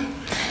Cornwall,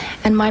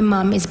 and my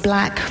mum is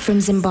black from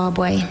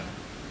Zimbabwe.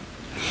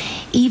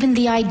 Even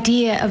the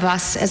idea of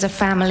us as a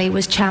family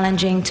was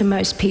challenging to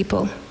most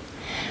people.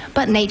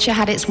 But nature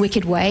had its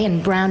wicked way,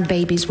 and brown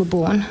babies were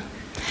born.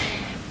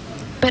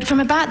 But from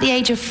about the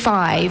age of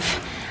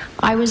 5,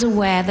 I was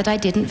aware that I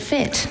didn't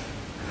fit.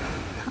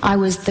 I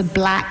was the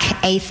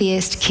black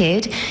atheist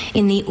kid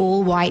in the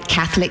all-white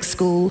Catholic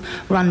school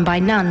run by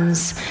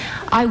nuns.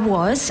 I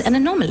was an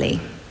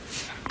anomaly.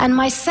 And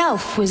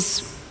myself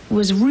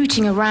was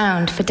rooting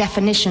around for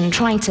definition,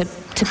 trying to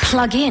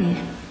plug in.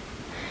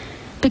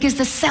 Because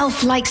the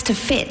self likes to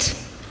fit,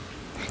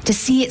 to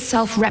see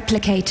itself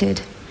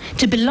replicated,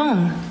 to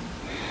belong.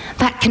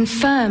 That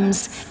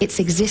confirms its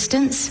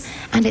existence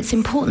and its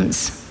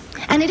importance.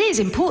 And it is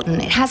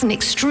important. It has an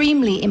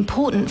extremely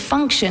important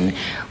function.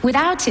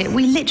 Without it,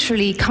 we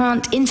literally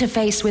can't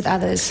interface with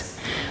others.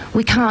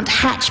 We can't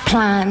hatch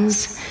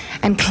plans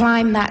and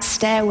climb that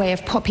stairway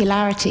of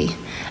popularity,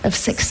 of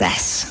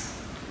success.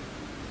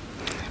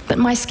 But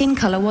my skin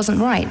color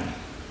wasn't right.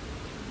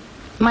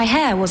 My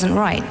hair wasn't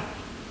right.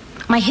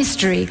 My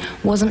history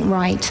wasn't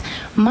right.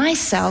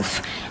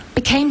 Myself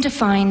became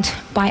defined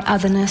by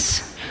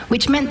otherness,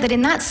 which meant that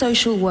in that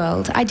social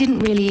world, I didn't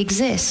really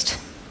exist.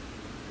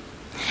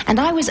 And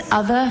I was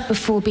other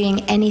before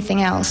being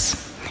anything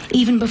else,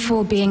 even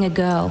before being a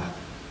girl.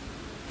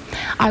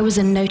 I was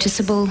a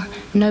noticeable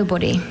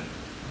nobody.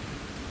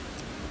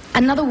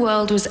 Another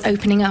world was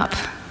opening up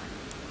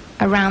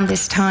around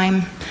this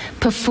time: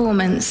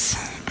 performance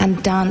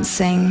and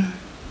dancing.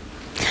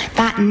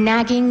 That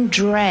nagging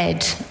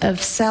dread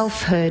of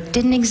selfhood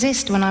didn't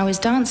exist when I was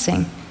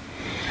dancing.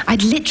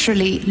 I'd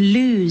literally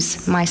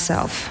lose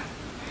myself.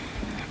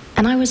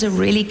 And I was a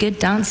really good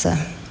dancer.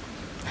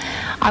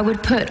 I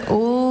would put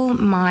all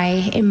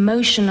my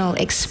emotional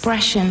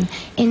expression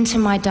into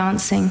my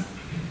dancing.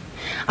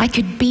 I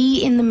could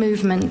be in the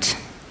movement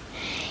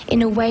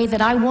in a way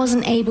that I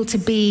wasn't able to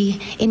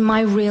be in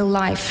my real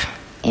life,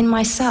 in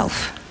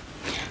myself.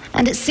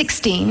 And at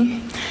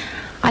 16,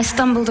 I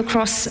stumbled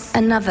across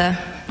another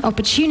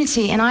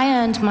opportunity, and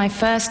I earned my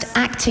first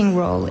acting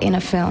role in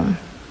a film.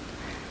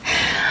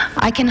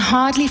 I can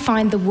hardly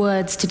find the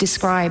words to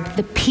describe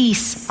the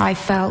peace I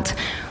felt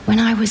when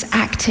I was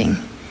acting.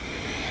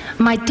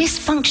 My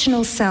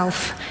dysfunctional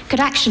self could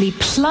actually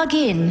plug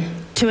in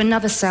to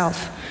another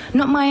self,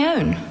 not my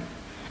own,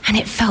 and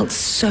it felt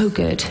so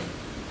good.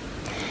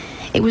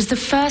 It was the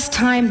first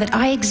time that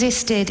I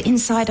existed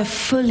inside a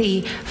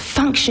fully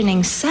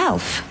functioning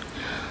self,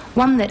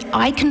 one that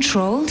I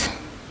controlled,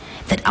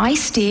 that I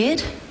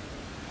steered,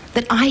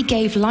 that I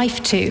gave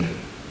life to.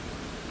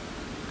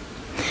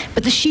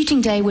 But the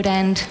shooting day would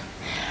end,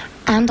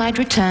 and I'd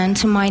return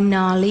to my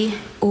gnarly,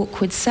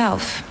 awkward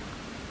self.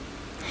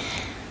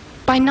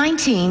 By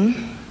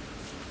 19,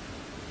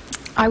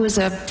 I was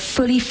a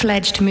fully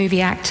fledged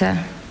movie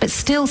actor, but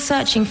still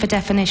searching for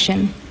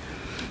definition.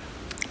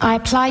 I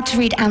applied to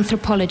read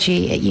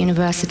anthropology at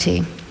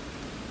university.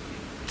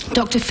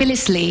 Dr.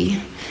 Phyllis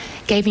Lee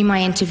gave me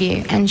my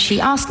interview, and she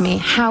asked me,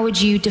 how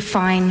would you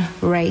define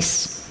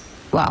race?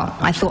 Well,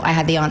 I thought I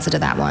had the answer to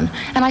that one.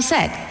 And I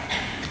said,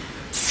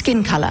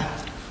 skin color.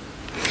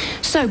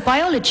 So,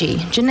 biology,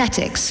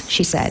 genetics,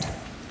 she said.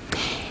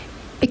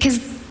 Because,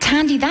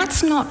 Tandy,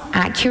 that's not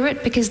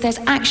accurate, because there's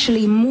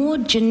actually more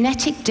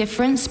genetic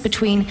difference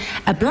between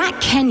a black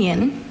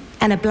Kenyan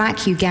and a black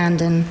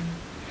Ugandan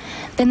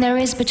than there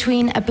is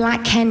between a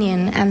black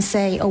Kenyan and,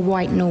 say, a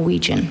white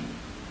Norwegian.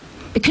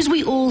 Because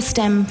we all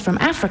stem from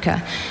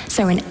Africa,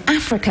 so in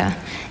Africa,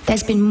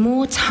 there's been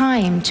more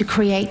time to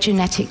create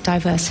genetic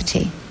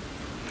diversity.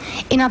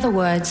 In other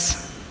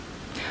words,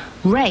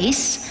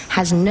 race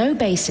has no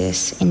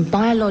basis in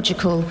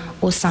biological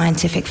or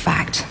scientific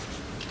fact.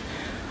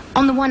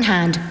 on the one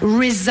hand,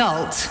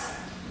 result,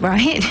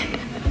 right?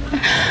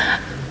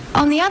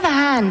 On the other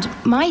hand,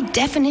 my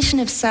definition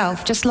of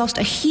self just lost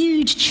a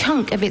huge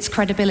chunk of its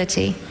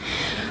credibility.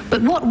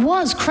 But what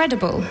was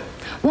credible,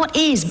 what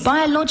is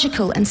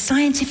biological and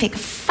scientific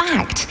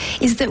fact,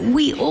 is that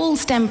we all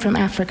stem from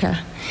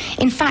Africa.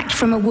 In fact,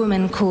 from a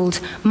woman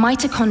called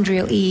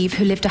mitochondrial Eve,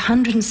 who lived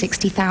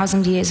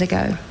 160,000 years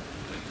ago.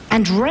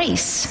 And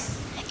race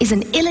is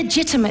an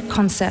illegitimate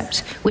concept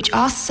which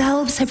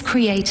ourselves have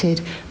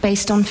created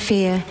based on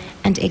fear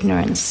and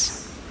ignorance.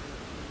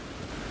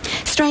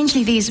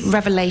 Strangely, these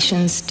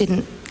revelations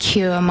didn't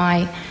cure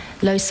my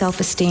low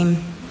self-esteem.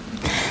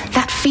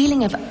 That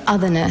feeling of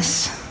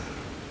otherness,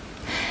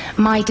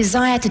 my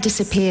desire to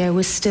disappear,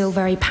 was still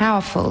very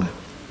powerful.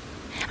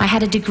 I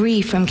had a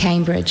degree from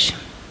Cambridge.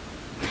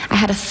 I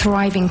had a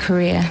thriving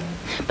career,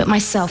 but my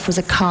self was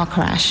a car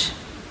crash.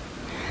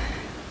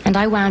 And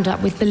I wound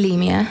up with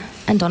bulimia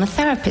and on a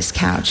therapist's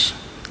couch.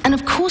 And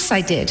of course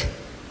I did.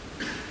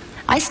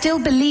 I still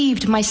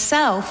believed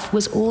myself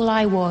was all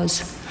I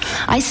was.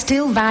 I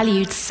still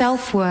valued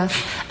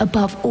self-worth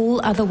above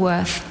all other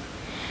worth.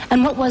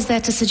 And what was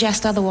there to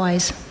suggest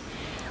otherwise?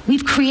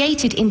 We've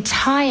created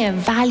entire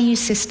value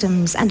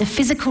systems and a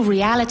physical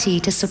reality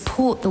to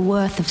support the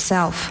worth of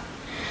self.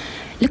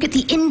 Look at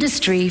the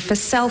industry for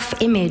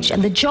self-image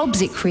and the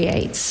jobs it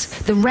creates,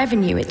 the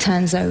revenue it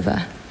turns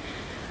over.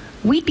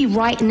 We'd be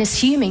right in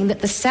assuming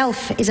that the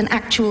self is an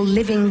actual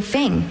living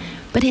thing,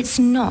 but it's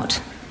not.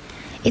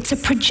 It's a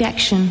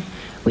projection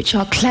which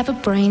our clever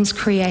brains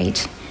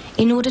create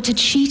in order to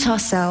cheat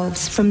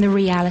ourselves from the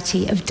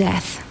reality of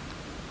death.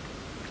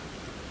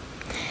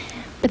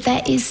 But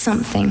there is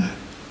something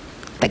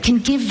that can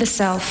give the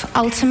self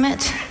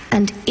ultimate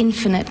and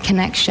infinite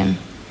connection.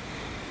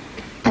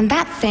 And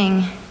that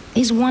thing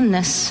is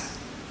oneness,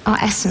 our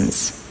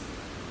essence.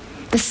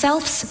 The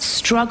self's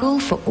struggle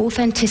for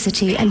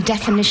authenticity and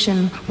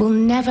definition will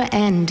never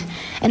end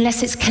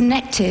unless it's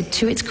connected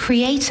to its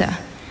creator,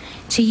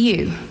 to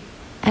you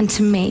and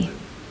to me.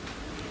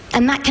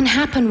 And that can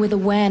happen with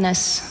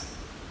awareness.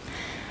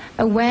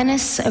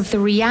 Awareness of the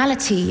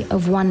reality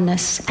of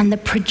oneness and the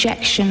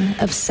projection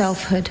of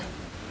selfhood.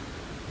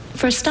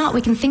 For a start,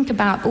 we can think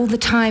about all the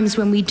times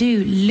when we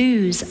do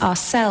lose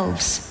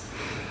ourselves.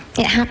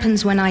 It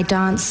happens when I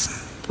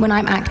dance, when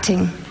I'm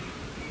acting.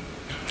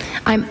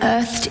 I'm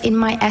earthed in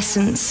my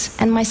essence,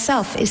 and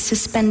myself is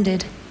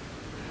suspended.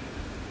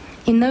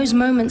 In those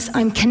moments,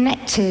 I'm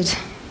connected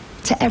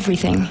to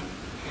everything.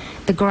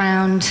 The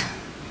ground,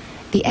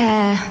 the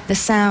air, the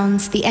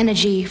sounds, the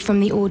energy from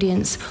the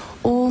audience.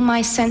 All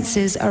my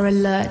senses are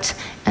alert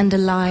and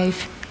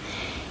alive,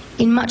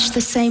 in much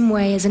the same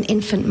way as an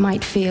infant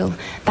might feel,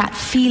 that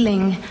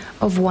feeling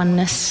of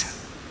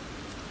oneness.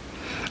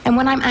 And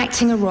when I'm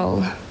acting a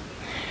role,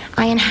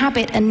 I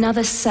inhabit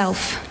another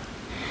self,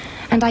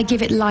 and I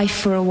give it life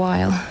for a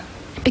while.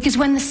 Because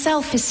when the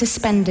self is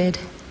suspended,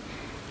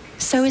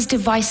 so is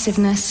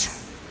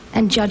divisiveness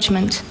and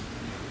judgment.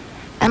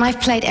 And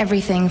I've played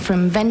everything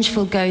from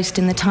vengeful ghost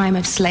in the time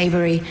of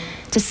slavery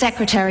to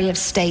Secretary of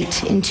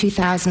State in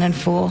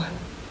 2004.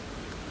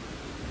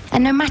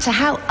 And no matter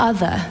how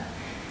other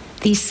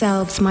these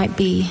selves might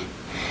be,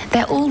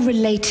 they're all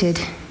related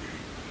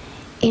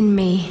in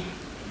me.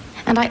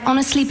 And I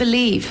honestly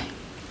believe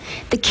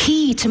the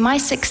key to my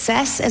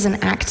success as an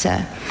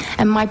actor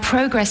and my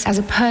progress as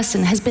a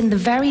person has been the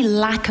very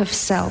lack of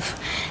self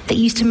that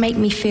used to make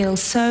me feel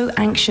so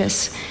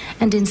anxious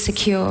and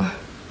insecure.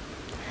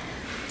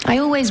 I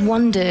always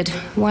wondered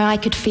why I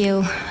could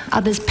feel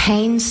others'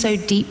 pain so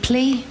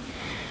deeply,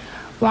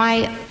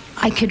 why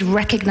I could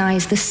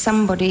recognize the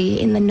somebody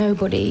in the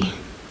nobody.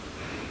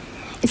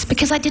 It's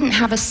because I didn't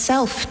have a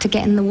self to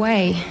get in the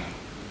way.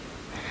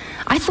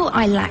 I thought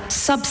I lacked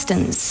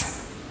substance.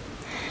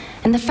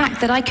 And the fact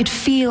that I could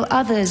feel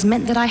others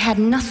meant that I had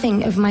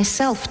nothing of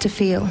myself to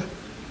feel.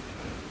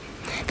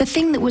 The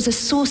thing that was a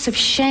source of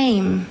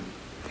shame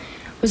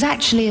was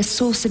actually a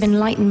source of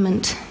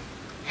enlightenment.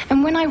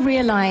 And when I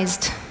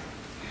realized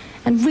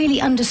and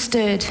really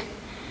understood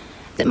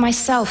that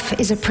myself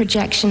is a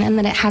projection and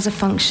that it has a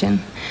function,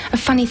 a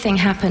funny thing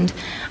happened.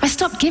 I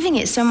stopped giving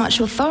it so much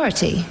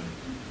authority.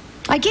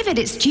 I give it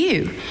its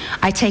due.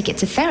 I take it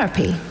to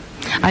therapy.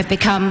 I've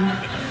become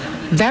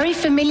very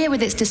familiar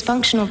with its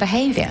dysfunctional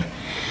behavior.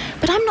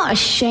 But I'm not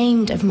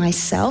ashamed of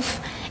myself.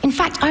 In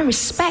fact, I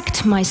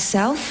respect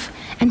myself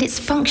and its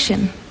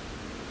function.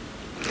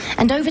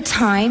 And over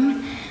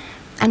time,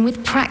 and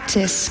with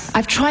practice,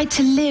 I've tried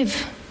to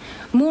live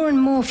more and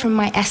more from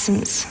my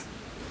essence.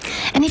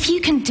 And if you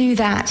can do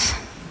that,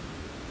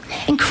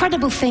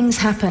 incredible things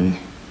happen.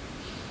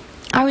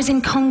 I was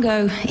in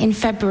Congo in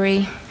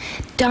February,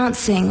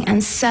 dancing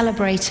and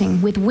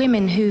celebrating with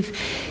women who've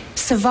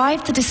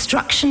survived the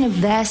destruction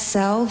of their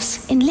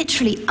selves in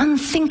literally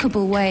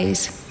unthinkable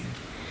ways.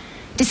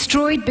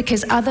 Destroyed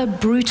because other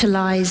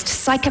brutalized,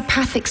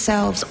 psychopathic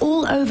selves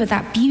all over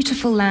that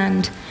beautiful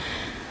land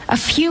are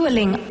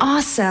fueling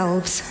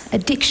ourselves'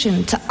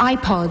 addiction to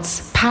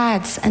iPods,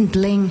 pads, and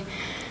bling,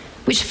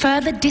 which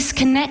further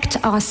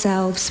disconnect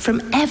ourselves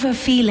from ever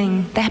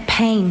feeling their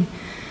pain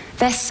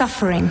their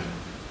suffering,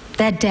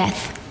 their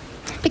death.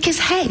 Because,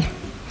 hey,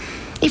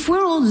 if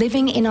we're all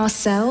living in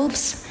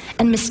ourselves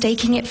and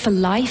mistaking it for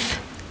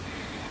life,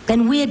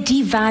 then we're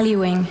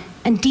devaluing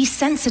and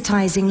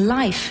desensitizing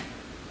life.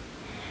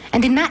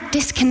 And in that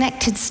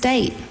disconnected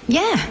state,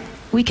 yeah,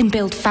 we can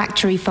build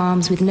factory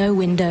farms with no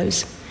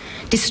windows,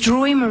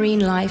 destroy marine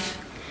life,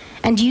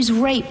 and use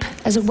rape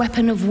as a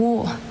weapon of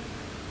war.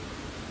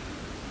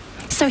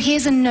 So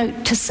here's a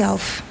note to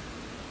self.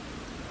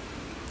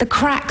 The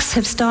cracks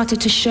have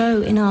started to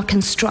show in our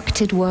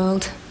constructed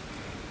world,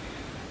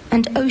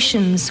 and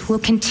oceans will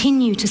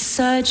continue to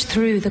surge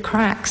through the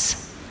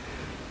cracks,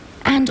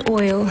 and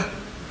oil,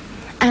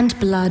 and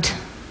blood,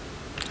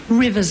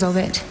 rivers of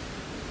it.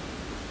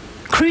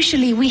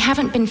 Crucially, we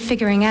haven't been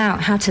figuring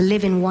out how to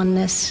live in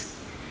oneness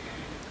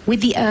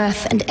with the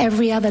earth and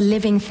every other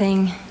living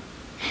thing.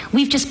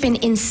 We've just been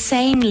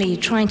insanely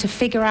trying to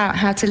figure out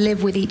how to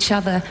live with each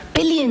other,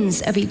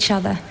 billions of each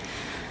other.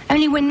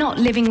 Only we're not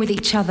living with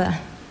each other.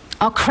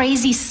 Our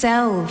crazy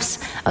selves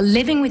are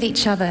living with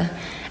each other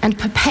and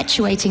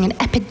perpetuating an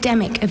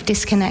epidemic of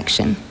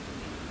disconnection.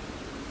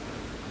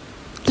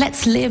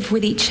 Let's live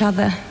with each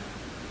other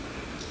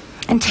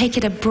and take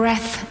it a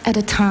breath at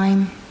a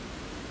time.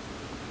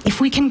 If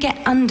we can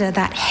get under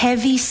that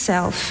heavy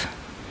self,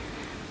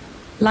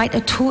 light a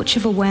torch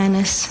of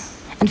awareness,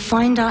 and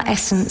find our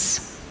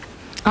essence,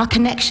 our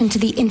connection to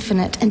the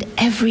infinite and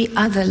every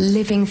other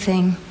living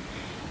thing.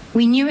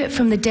 We knew it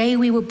from the day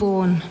we were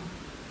born.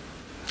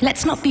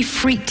 Let's not be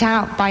freaked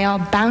out by our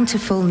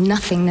bountiful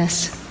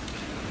nothingness.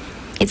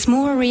 It's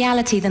more a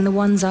reality than the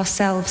ones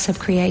ourselves have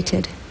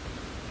created.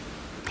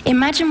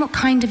 Imagine what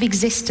kind of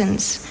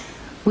existence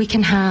we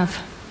can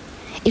have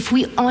if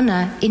we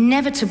honor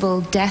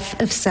inevitable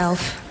death of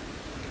self,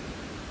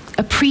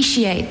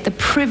 appreciate the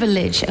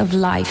privilege of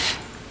life,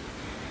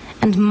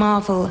 and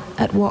marvel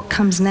at what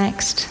comes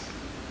next.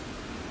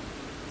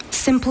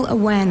 Simple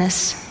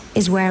awareness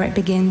is where it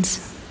begins.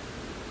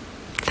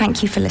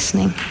 Thank you for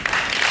listening.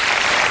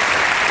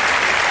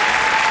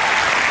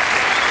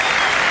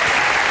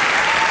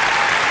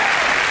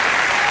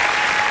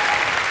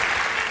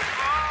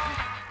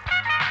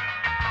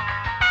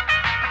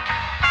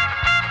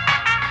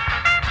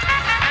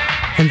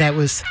 And that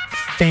was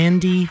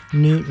Fandi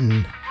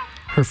Newton.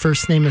 Her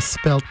first name is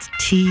spelled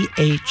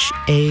Thandi,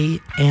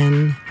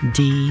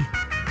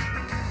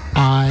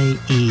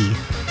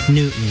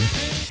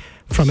 Newton,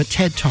 from a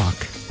TED Talk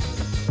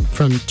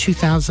from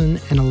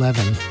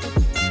 2011.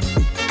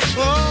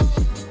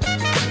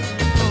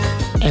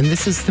 And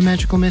this is the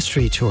Magical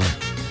Mystery Tour.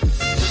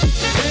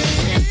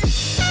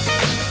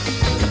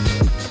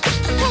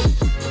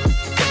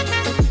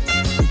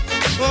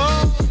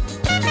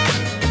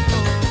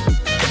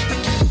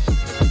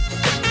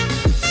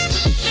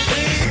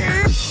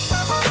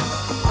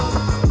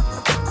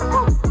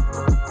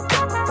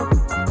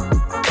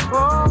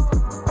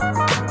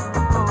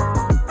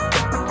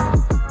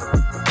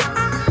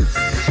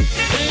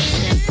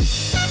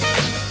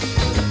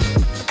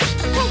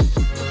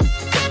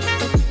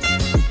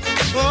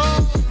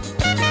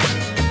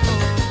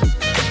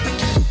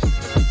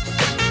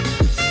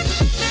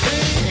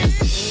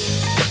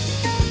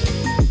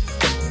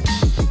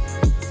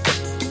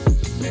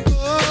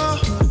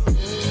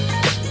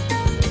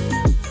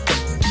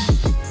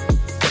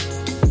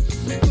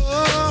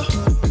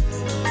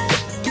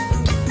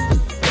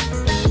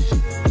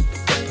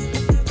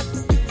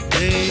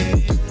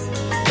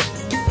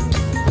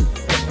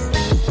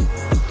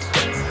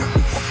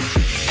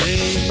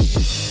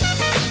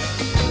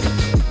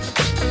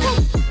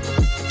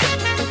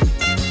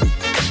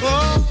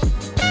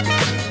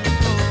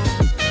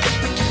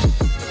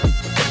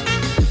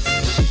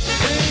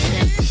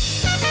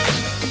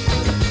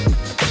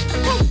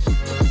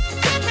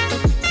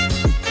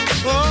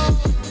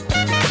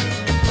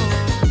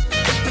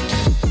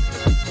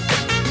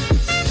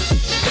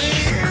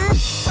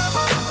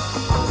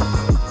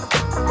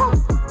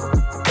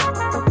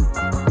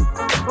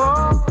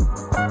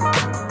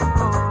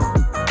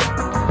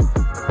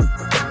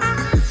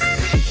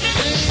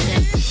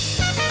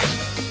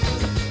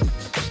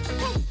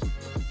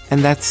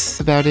 And that's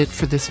about it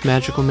for this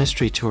Magical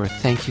Mystery Tour.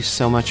 Thank you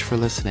so much for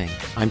listening.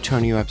 I'm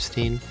Tonio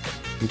Epstein.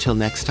 Until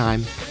next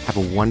time, have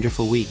a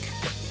wonderful week.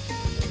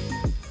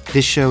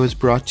 This show is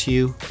brought to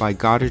you by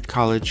Goddard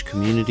College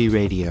Community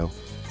Radio.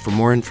 For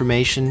more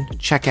information,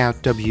 check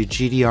out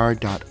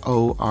wgdr.org.